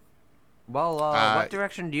right. What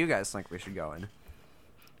direction do you guys think we should go in?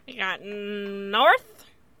 We got north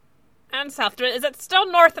and south. Is it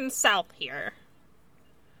still north and south here?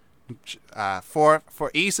 For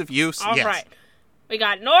ease of use, All yes. right. We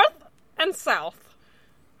got north and south.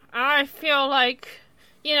 I feel like,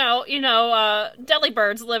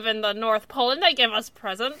 Delibirds live in the North Pole and they give us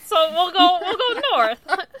presents, so we'll go north.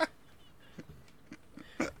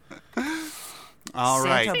 All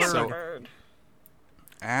right. Santa So Bird.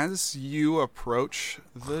 as you approach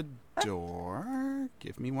the door,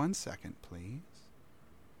 give me 1 second, please.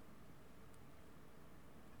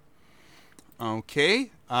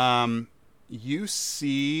 Okay. You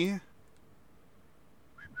see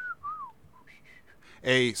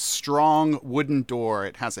a strong wooden door.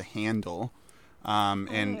 It has a handle,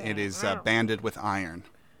 and it is banded with iron.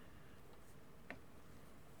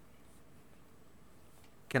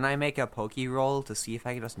 Can I make a poke roll to see if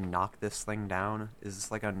I can just knock this thing down? Is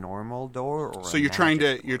this like a normal door or? So you're trying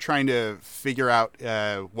to figure out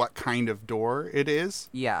what kind of door it is?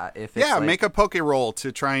 Yeah, if it's make a poke roll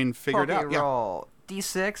to try and figure it out. Poke roll.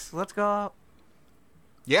 D6. Let's go.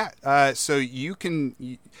 Yeah. So you can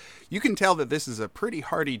tell that this is a pretty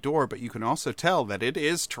hardy door, but you can also tell that it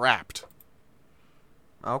is trapped.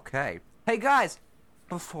 Okay. Hey guys,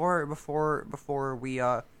 before we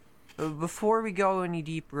go any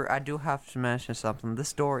deeper, I do have to mention something.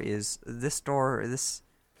 It's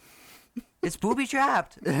booby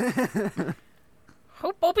trapped.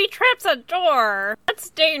 Who booby traps a door? That's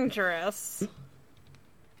dangerous.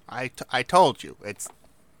 I told you it's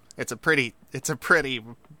a pretty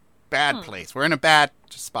bad place. We're in a bad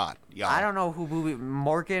spot, y'all. I don't know who booby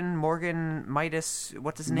Morgan Midas.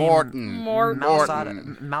 What's his name? Morton.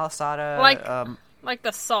 Malasada. Like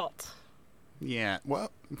the salt. Yeah.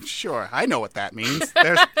 Well, Sure, I know what that means.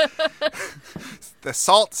 There's the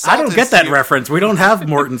salt I don't is get that here. reference. We don't have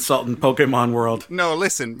Morton Salt in Pokemon World. No,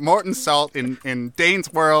 listen, Morton Salt in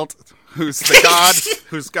Dane's world, who's the god,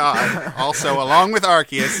 who's God, also along with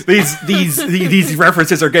Arceus. These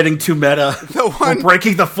references are getting too meta. We're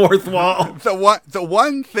breaking the fourth wall. The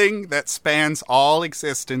one thing that spans all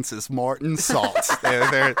existence is Morton Salt.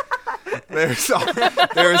 There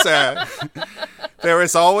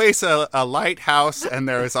is always a lighthouse, and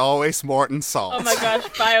there is always Morton Salt. Oh my gosh,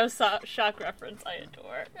 Bioshock reference I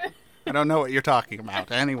adore. I don't know what you're talking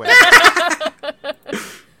about. Anyway.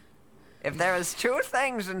 If there is two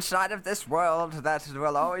things inside of this world that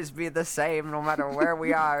will always be the same no matter where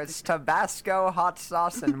we are, it's Tabasco, hot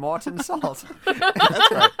sauce, and Morton Salt.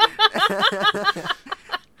 That's right.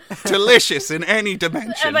 Delicious in any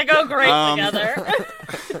dimension. And they go great together.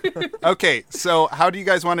 Okay, so how do you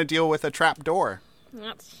guys want to deal with a trap door?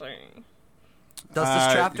 Let's see.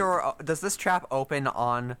 Does this trap open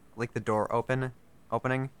on like the door opening?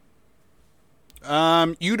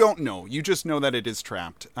 You don't know. You just know that it is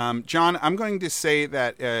trapped. John, I'm going to say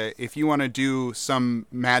that if you want to do some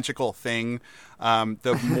magical thing,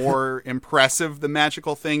 the more impressive the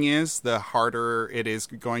magical thing is, the harder it is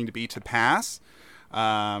going to be to pass.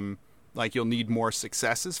 Like you'll need more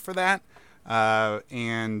successes for that.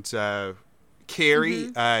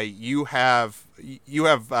 Carrie, you have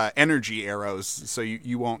energy arrows, so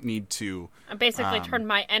you won't need to. I basically turned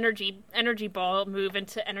my energy ball move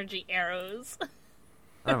into energy arrows.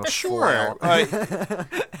 Sure,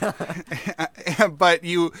 but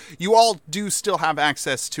you all do still have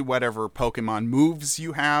access to whatever Pokemon moves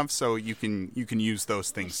you have, so you can use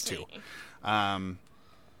those things too.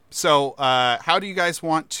 So, how do you guys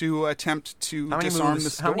want to attempt to disarm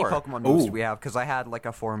this door? How many Pokemon moves do we have? Because I had like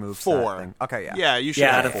a 4 move set 4. thing. Okay, yeah. Yeah, you should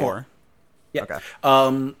have 4. Yeah. Okay.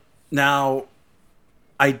 Now,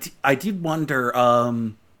 I did wonder,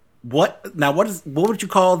 what would you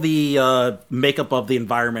call the makeup of the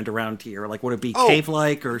environment around here? Like, would it be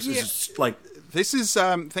cave-like, or is this like... This is,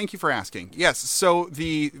 thank you for asking. Yes, so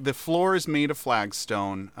the floor is made of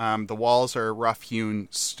flagstone. The walls are rough-hewn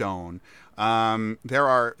stone. There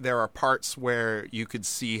are parts where you could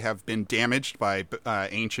see have been damaged by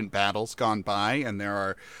ancient battles gone by, and there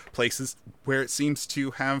are places where it seems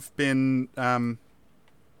to have been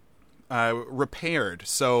repaired.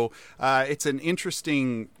 So it's an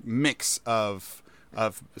interesting mix of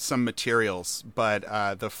some materials, but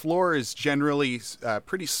the floor is generally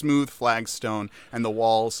pretty smooth flagstone, and the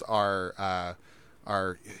walls are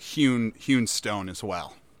hewn stone as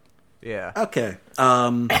well. Yeah. Okay.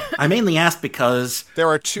 I mainly asked because there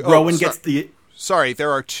are two. Rowan gets the. Sorry, there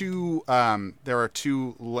are two.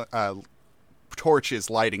 Torches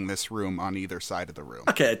lighting this room on either side of the room.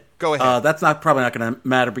 Okay, go ahead. That's probably not going to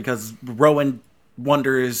matter because Rowan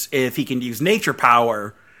wonders if he can use nature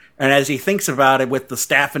power, and as he thinks about it with the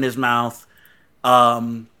staff in his mouth,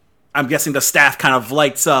 I'm guessing the staff kind of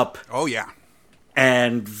lights up. Oh yeah,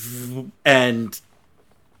 and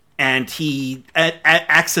he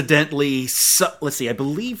accidentally, let's see, I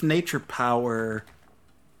believe nature power,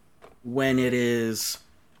 when it is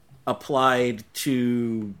applied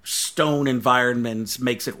to stone environments,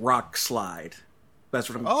 makes it rock slide. That's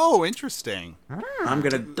what I'm... Oh, interesting. I'm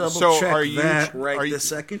going to double check that this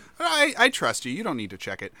second. I trust you. You don't need to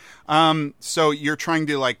check it. So you're trying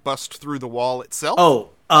to, like, bust through the wall itself?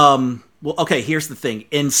 Oh, well, okay, here's the thing.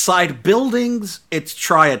 Inside buildings, it's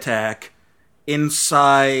tri-attack.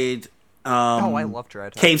 Inside I love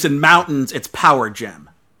tri-attack. Caves and mountains, it's power gem.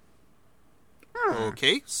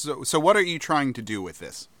 Okay, so what are you trying to do with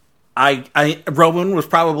this? Rowan was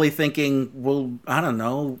probably thinking, well, I don't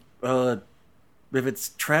know, if it's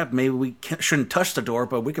trapped, maybe we shouldn't touch the door,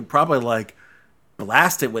 but we could probably, like,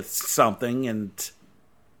 blast it with something, and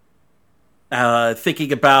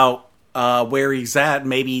thinking about where he's at,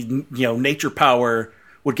 maybe, nature power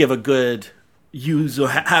would give a good use, or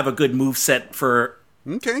have a good move set for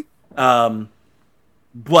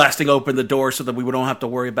blasting open the door so that we don't have to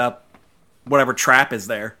worry about whatever trap is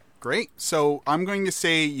there. Great. So I'm going to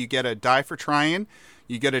say you get a die for trying,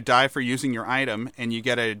 you get a die for using your item, and you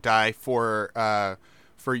get a die for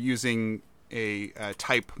using a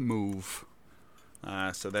type move.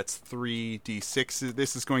 So that's 3d6.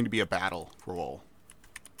 This is going to be a battle roll.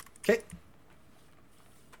 Okay.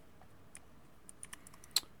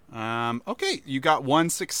 Okay, you got 1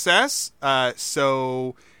 success.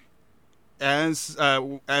 So as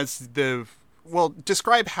the... Well,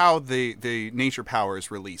 describe how the nature power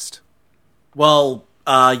is released. Well,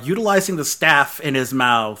 utilizing the staff in his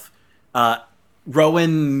mouth,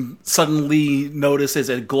 Rowan suddenly notices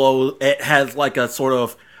it glow. It has like a sort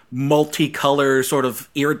of multicolor sort of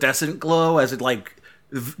iridescent glow as it like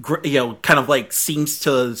kind of like seems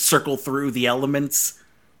to circle through the elements.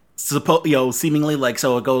 Seemingly like,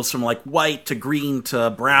 so it goes from like white to green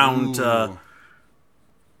to brown to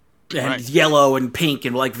yellow and pink,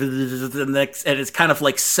 and like the next, and it's kind of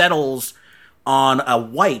like settles on a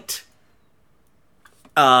white,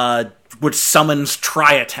 which summons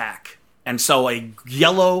Tri-Attack, and so a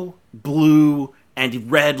yellow, blue,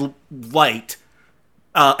 and red light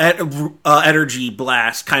energy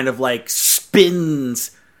blast kind of like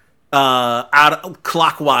spins out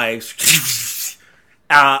clockwise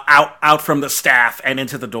out from the staff and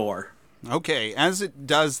into the door. Okay, as it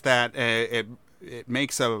does that, it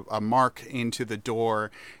makes a mark into the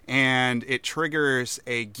door, and it triggers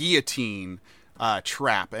a guillotine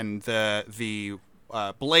trap, and the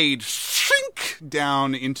blade sink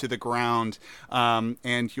down into the ground,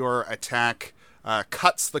 and your attack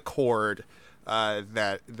cuts the cord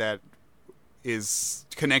that is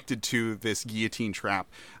connected to this guillotine trap,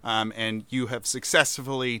 and you have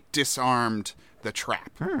successfully disarmed the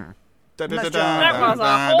trap. That was a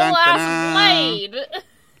whole ass blade.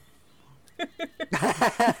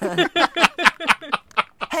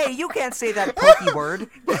 Hey, you can't say that pokey word.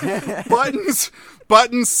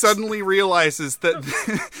 Buttons suddenly realizes that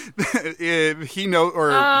he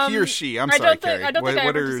or she. I'm sorry, Carrie. I don't think I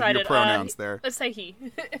what ever are decided. your pronouns there? Let's say he.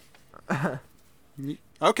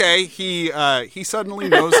 Okay, he suddenly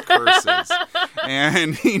knows curses,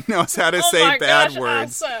 and he knows how to say bad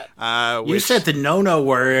words. You said the no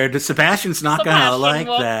word. Sebastian's not gonna like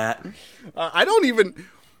that. I don't even,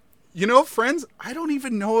 friends. I don't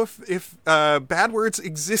even know if bad words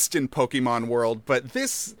exist in Pokemon world, but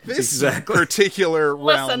this particular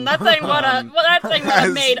realm. Listen, that thing would have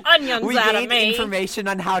made onions out of me. Information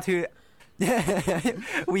on how to.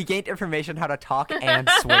 We gained information how to talk and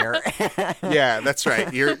swear. Yeah, that's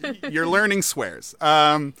right. You're learning swears.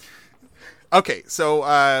 Okay,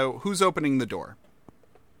 so who's opening the door?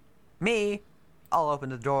 Me. I'll open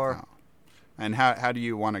the door. Oh. And how do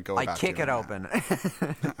you want to go about I kick it that? open.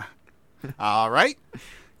 All right.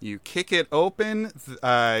 You kick it open.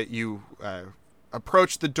 You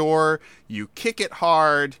approach the door. You kick it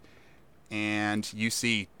hard, and you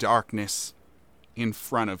see darkness in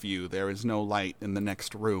front of you. There is no light in the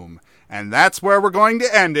next room. And that's where we're going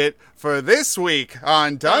to end it for this week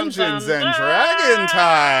on Dungeons and Dragon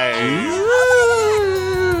Time.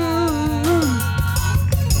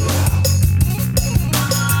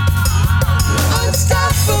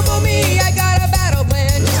 Unstoppable me, I got a battle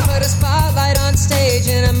plan. Just put a spotlight on stage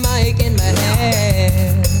and a mic in my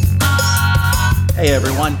hand. Hey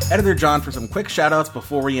everyone, Editor John for some quick shoutouts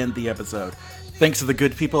before we end the episode. Thanks to the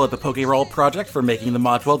good people at the PokeRoll Project for making the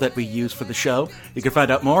module that we use for the show. You can find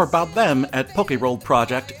out more about them at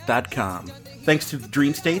PokeRollProject.com. Thanks to the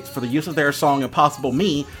Dream States for the use of their song Impossible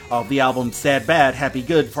Me of the album Sad Bad, Happy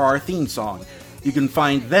Good for our theme song. You can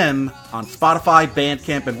find them on Spotify,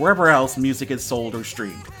 Bandcamp, and wherever else music is sold or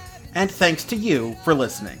streamed. And thanks to you for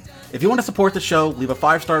listening. If you want to support the show, leave a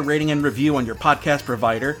 5-star rating and review on your podcast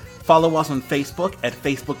provider. Follow us on Facebook at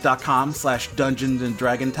facebook.com/Dungeons and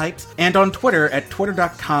Dragon Types, and on Twitter at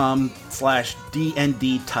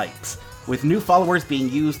twitter.com/DND Types, with new followers being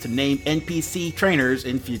used to name NPC trainers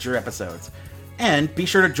in future episodes. And be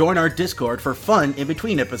sure to join our Discord for fun in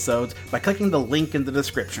between episodes by clicking the link in the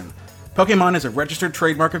description. Pokemon is a registered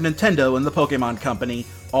trademark of Nintendo and the Pokemon Company,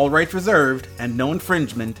 all rights reserved, and no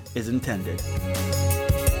infringement is intended.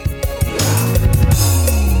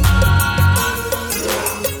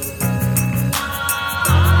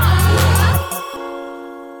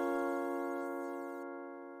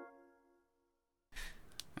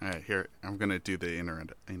 All right, here, I'm going to do the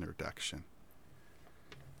introduction.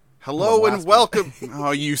 Hello and welcome. Oh,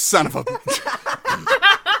 you son of a...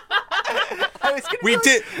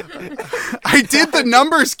 I did the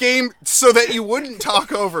numbers game so that you wouldn't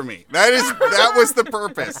talk over me. That was the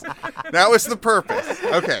purpose. That was the purpose.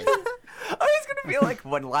 Okay. I was going to feel like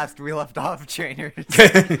when last we left off, trainers.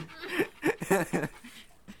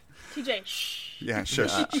 TJ, shh. Yeah,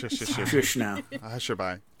 shush. Shush now. Sure,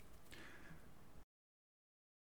 bye.